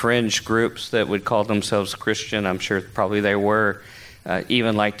been some fringe groups that would call themselves Christian. I'm sure probably they were.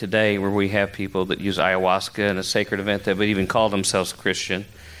 Even like today, where we have people that use ayahuasca in a sacred event that would even call themselves Christian.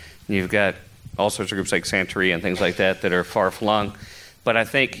 And you've got all sorts of groups like Santeria and things like that that are far-flung. But I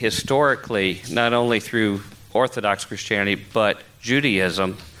think historically, not only through Orthodox Christianity, but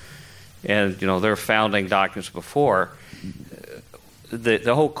Judaism, and their founding doctrines before,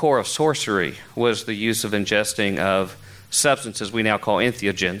 the whole core of sorcery was the use of ingesting of substances we now call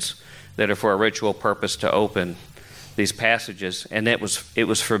entheogens that are for a ritual purpose to open these passages, and it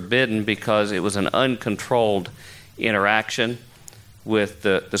was forbidden because it was an uncontrolled interaction with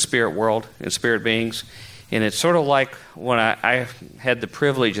the spirit world and spirit beings. And it's sort of like when I had the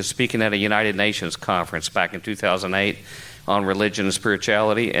privilege of speaking at a United Nations conference back in 2008 on religion and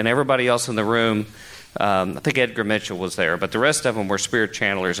spirituality, and everybody else in the room, I think Edgar Mitchell was there, but the rest of them were spirit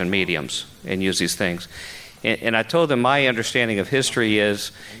channelers and mediums and use these things. And I told them my understanding of history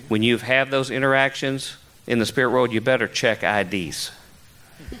is when you have those interactions in the spirit world, you better check IDs.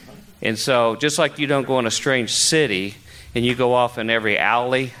 And so just like you don't go in a strange city and you go off in every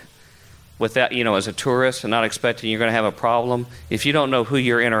alley without, as a tourist and not expecting you're going to have a problem, if you don't know who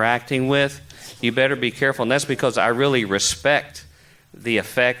you're interacting with, you better be careful. And that's because I really respect the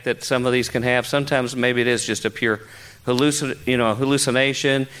effect that some of these can have. Sometimes maybe it is just a pure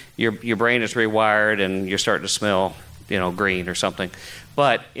hallucination. Your brain is rewired and you're starting to smell, green or something.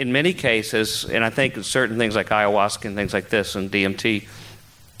 But in many cases, and I think in certain things like ayahuasca and things like this and DMT,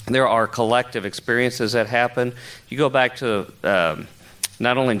 there are collective experiences that happen. You go back to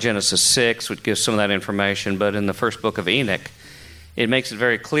not only in Genesis 6, which gives some of that information, but in the first book of Enoch, it makes it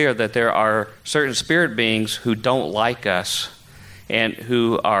very clear that there are certain spirit beings who don't like us and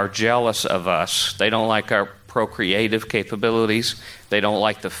who are jealous of us. They don't like our procreative capabilities. They don't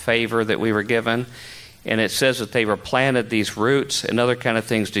like the favor that we were given. And it says that they were planted these roots and other kind of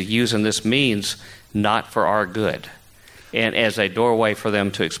things to use in this means not for our good and as a doorway for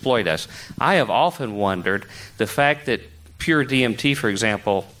them to exploit us. I have often wondered the fact that pure DMT, for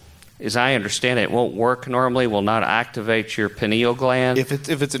example, as I understand it, won't work normally, will not activate your pineal gland. If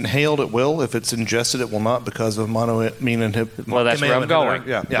it's inhaled, it will. If it's ingested, it will not because of monoamine inhibitor. Well, that's where I'm going.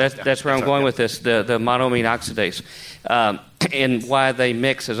 Yeah, that's where I'm going with this, the monoamine oxidase. And why they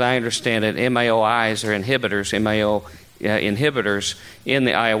mix, as I understand it, MAOIs or inhibitors, inhibitors in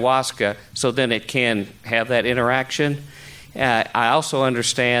the ayahuasca, so then it can have that interaction. I also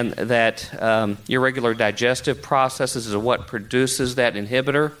understand that your regular digestive processes is what produces that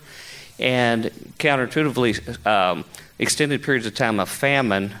inhibitor. And counterintuitively, extended periods of time of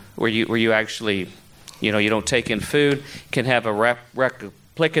famine, where you actually, you don't take in food, can have a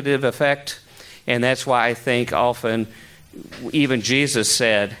replicative effect. And that's why I think often, even Jesus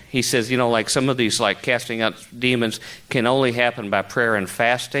said, he says, like some of these, like casting out demons, can only happen by prayer and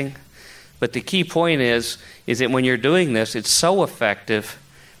fasting. But the key point is that when you're doing this, it's so effective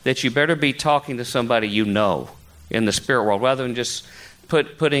that you better be talking to somebody in the spirit world, rather than just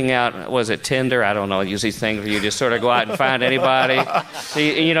putting out, was it Tinder? I don't know. Use these things where you just sort of go out and find anybody.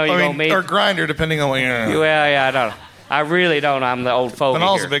 Go meet. Or Grindr, depending on what you're in. Well, yeah, I don't. I really don't. I'm the old fogey. I'm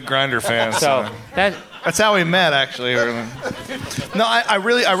also a big Grindr fan. So that's how we met, actually. No, I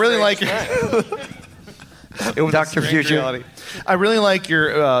really like your Dr. Future. Reality. I really like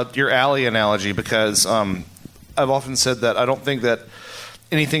your alley analogy because I've often said that I don't think that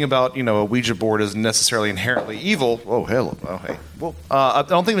anything about a Ouija board is necessarily inherently evil. Oh, hello. Oh, hey. Well, I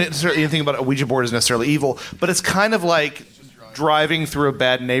don't think necessarily anything about a Ouija board is necessarily evil, but it's kind of like driving through a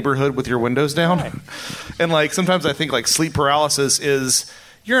bad neighborhood with your windows down. And like sometimes I think like sleep paralysis is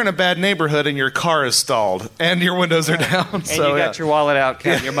you're in a bad neighborhood and your car is stalled and your windows are down. And so, you got your wallet out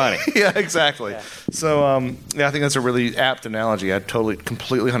counting your money. Yeah, exactly. Yeah. So, I think that's a really apt analogy. I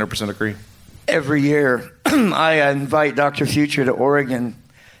completely 100% agree. Every year, I invite Dr. Future to Oregon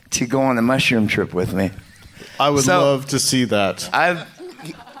to go on a mushroom trip with me. I would love to see that.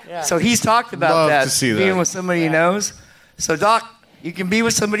 So he's talked about Love that, to see being that. with somebody he knows. So, Doc, you can be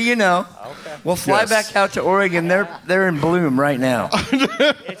with somebody you know. Okay. We'll fly back out to Oregon. They're in bloom right now.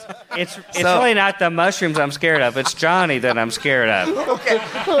 It's really not the mushrooms I'm scared of. It's Johnny that I'm scared of. Okay.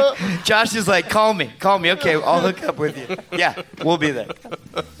 Josh is like, call me. Okay, I'll hook up with you. Yeah, we'll be there.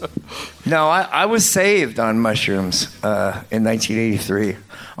 No, I was saved on mushrooms in 1983.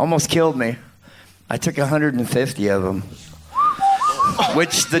 Almost killed me. I took 150 of them,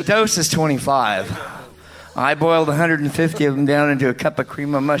 which the dose is 25. I boiled 150 of them down into a cup of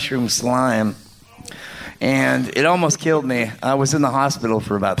cream of mushroom slime, and it almost killed me. I was in the hospital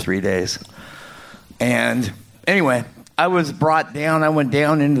for about 3 days. And anyway, I was brought down. I went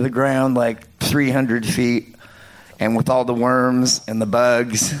down into the ground like 300 feet, and with all the worms and the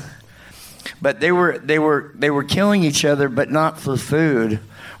bugs. But they were killing each other, but not for food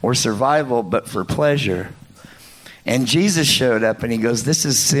or survival, but for pleasure. And Jesus showed up, and he goes, "This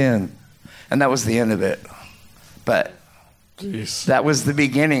is sin." And that was the end of it. But that was the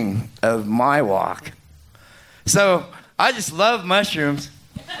beginning of my walk. So I just love mushrooms.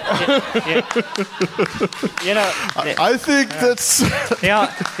 You know, I think that's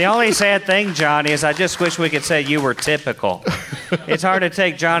the only sad thing, Johnny, is I just wish we could say you were typical. It's hard to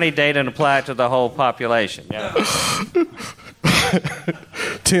take Johnny data and apply it to the whole population. Yeah.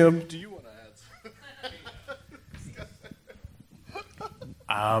 Tim, do you want to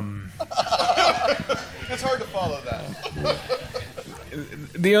add? It's hard to follow that.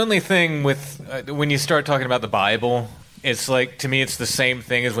 The only thing with when you start talking about the Bible, it's like, to me, it's the same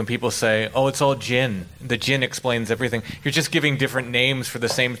thing as when people say, "Oh, it's all jinn. The jinn explains everything." You're just giving different names for the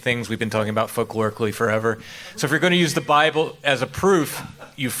same things we've been talking about folklorically forever. So if you're going to use the Bible as a proof,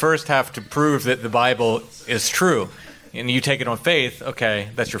 you first have to prove that the Bible is true. And you take it on faith, okay,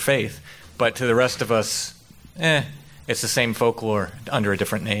 that's your faith. But to the rest of us, it's the same folklore under a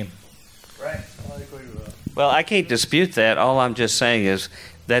different name. Right. Well, I can't dispute that. All I'm just saying is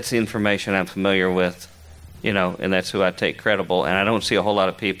that's the information I'm familiar with, and that's who I take credible. And I don't see a whole lot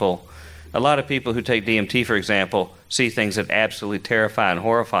of people. A lot of people who take DMT, for example, see things that absolutely terrify and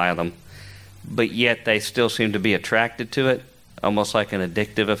horrify them, but yet they still seem to be attracted to it, almost like an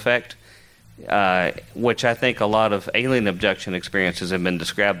addictive effect, which I think a lot of alien abduction experiences have been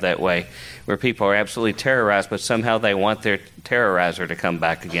described that way, where people are absolutely terrorized, but somehow they want their terrorizer to come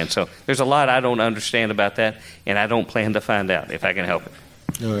back again. So there's a lot I don't understand about that, and I don't plan to find out if I can help it.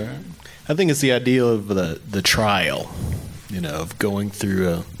 All right. I think it's the idea of the trial, of going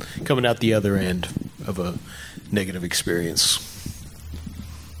through, coming out the other end of a negative experience.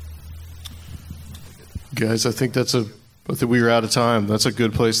 Guys, I think we are out of time. That's a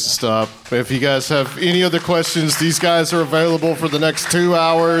good place to stop. If you guys have any other questions, these guys are available for the next 2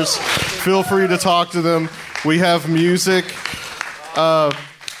 hours. Feel free to talk to them. We have music.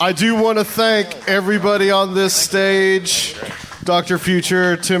 I do want to thank everybody on this stage. Dr.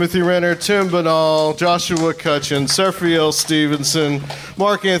 Future, Timothy Renner, Tim Banal, Joshua Cutchin, Sephiel Stevenson,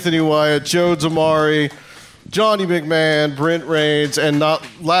 Mark Anthony Wyatt, Joe Damari, Johnny McMahon, Brent Raines, and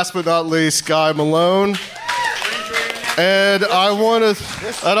last but not least, Guy Malone. And I want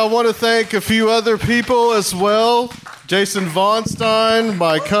to thank a few other people as well. Jason Vonstein,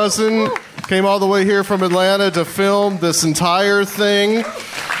 my cousin, came all the way here from Atlanta to film this entire thing.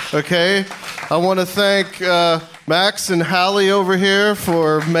 Okay, I want to thank Max and Hallie over here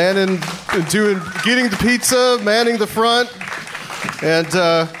for getting the pizza, manning the front,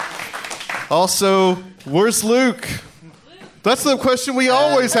 and also, where's Luke? That's the question we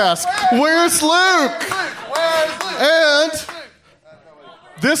always ask. Where's Luke? And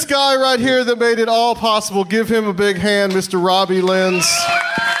this guy right here that made it all possible, give him a big hand, Mr. Robbie Lenz.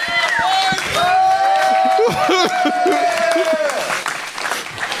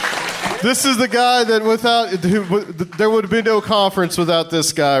 This is the guy that there would have been no conference without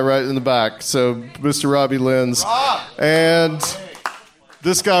this guy right in the back. So, Mr. Robbie Lenz. And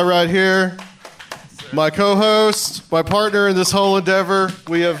this guy right here, my co-host, my partner in this whole endeavor.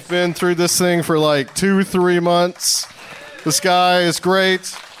 We have been through this thing for like 2-3 months. This guy is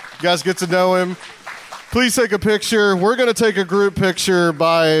great. You guys get to know him. Please take a picture. We're going to take a group picture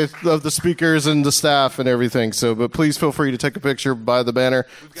of the speakers and the staff and everything. But please feel free to take a picture by the banner.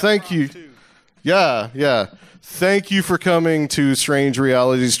 Thank you. Yeah. Thank you for coming to Strange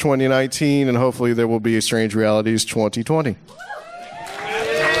Realities 2019, and hopefully there will be a Strange Realities 2020.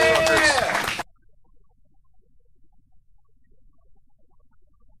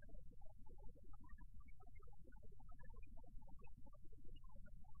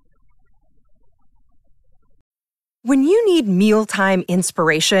 When you need mealtime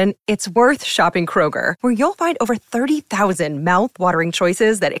inspiration, it's worth shopping Kroger, where you'll find over 30,000 mouth-watering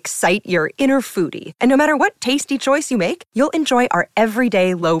choices that excite your inner foodie. And no matter what tasty choice you make, you'll enjoy our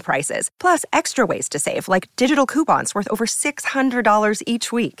everyday low prices, plus extra ways to save, like digital coupons worth over $600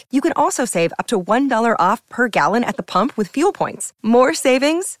 each week. You can also save up to $1 off per gallon at the pump with fuel points. More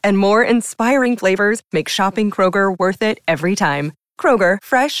savings and more inspiring flavors make shopping Kroger worth it every time. Kroger,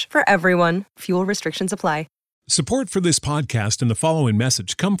 fresh for everyone. Fuel restrictions apply. Support for this podcast and the following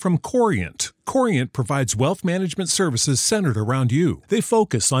message come from Corient. Corient provides wealth management services centered around you. They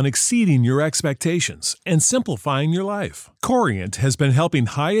focus on exceeding your expectations and simplifying your life. Corient has been helping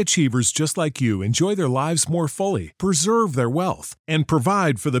high achievers just like you enjoy their lives more fully, preserve their wealth, and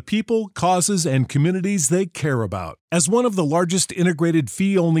provide for the people, causes, and communities they care about. As one of the largest integrated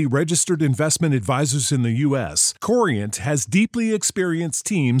fee-only registered investment advisors in the U.S., Corient has deeply experienced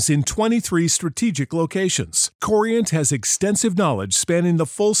teams in 23 strategic locations. Corient has extensive knowledge spanning the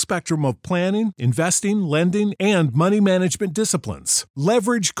full spectrum of planning, investing, lending, and money management disciplines.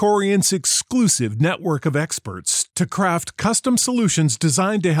 Leverage Corient's exclusive network of experts to craft custom solutions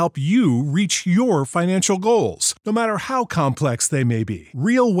designed to help you reach your financial goals, no matter how complex they may be.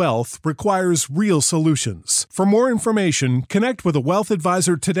 Real wealth requires real solutions. For more information, connect with a wealth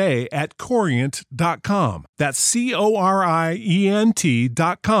advisor today at Corient.com. That's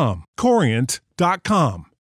Corient.com. Corient.com.